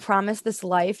 And I promise this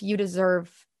life, you deserve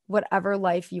whatever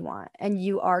life you want. And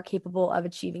you are capable of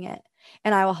achieving it.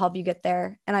 And I will help you get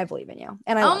there. And I believe in you.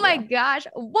 And I Oh love my you. gosh.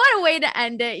 What a way to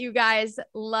end it, you guys.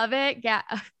 Love it. Yeah.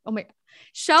 Oh my,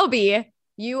 Shelby,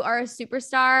 you are a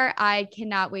superstar. I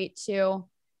cannot wait to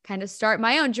kind of start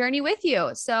my own journey with you.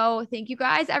 So thank you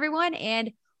guys, everyone.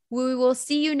 And we will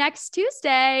see you next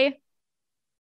Tuesday.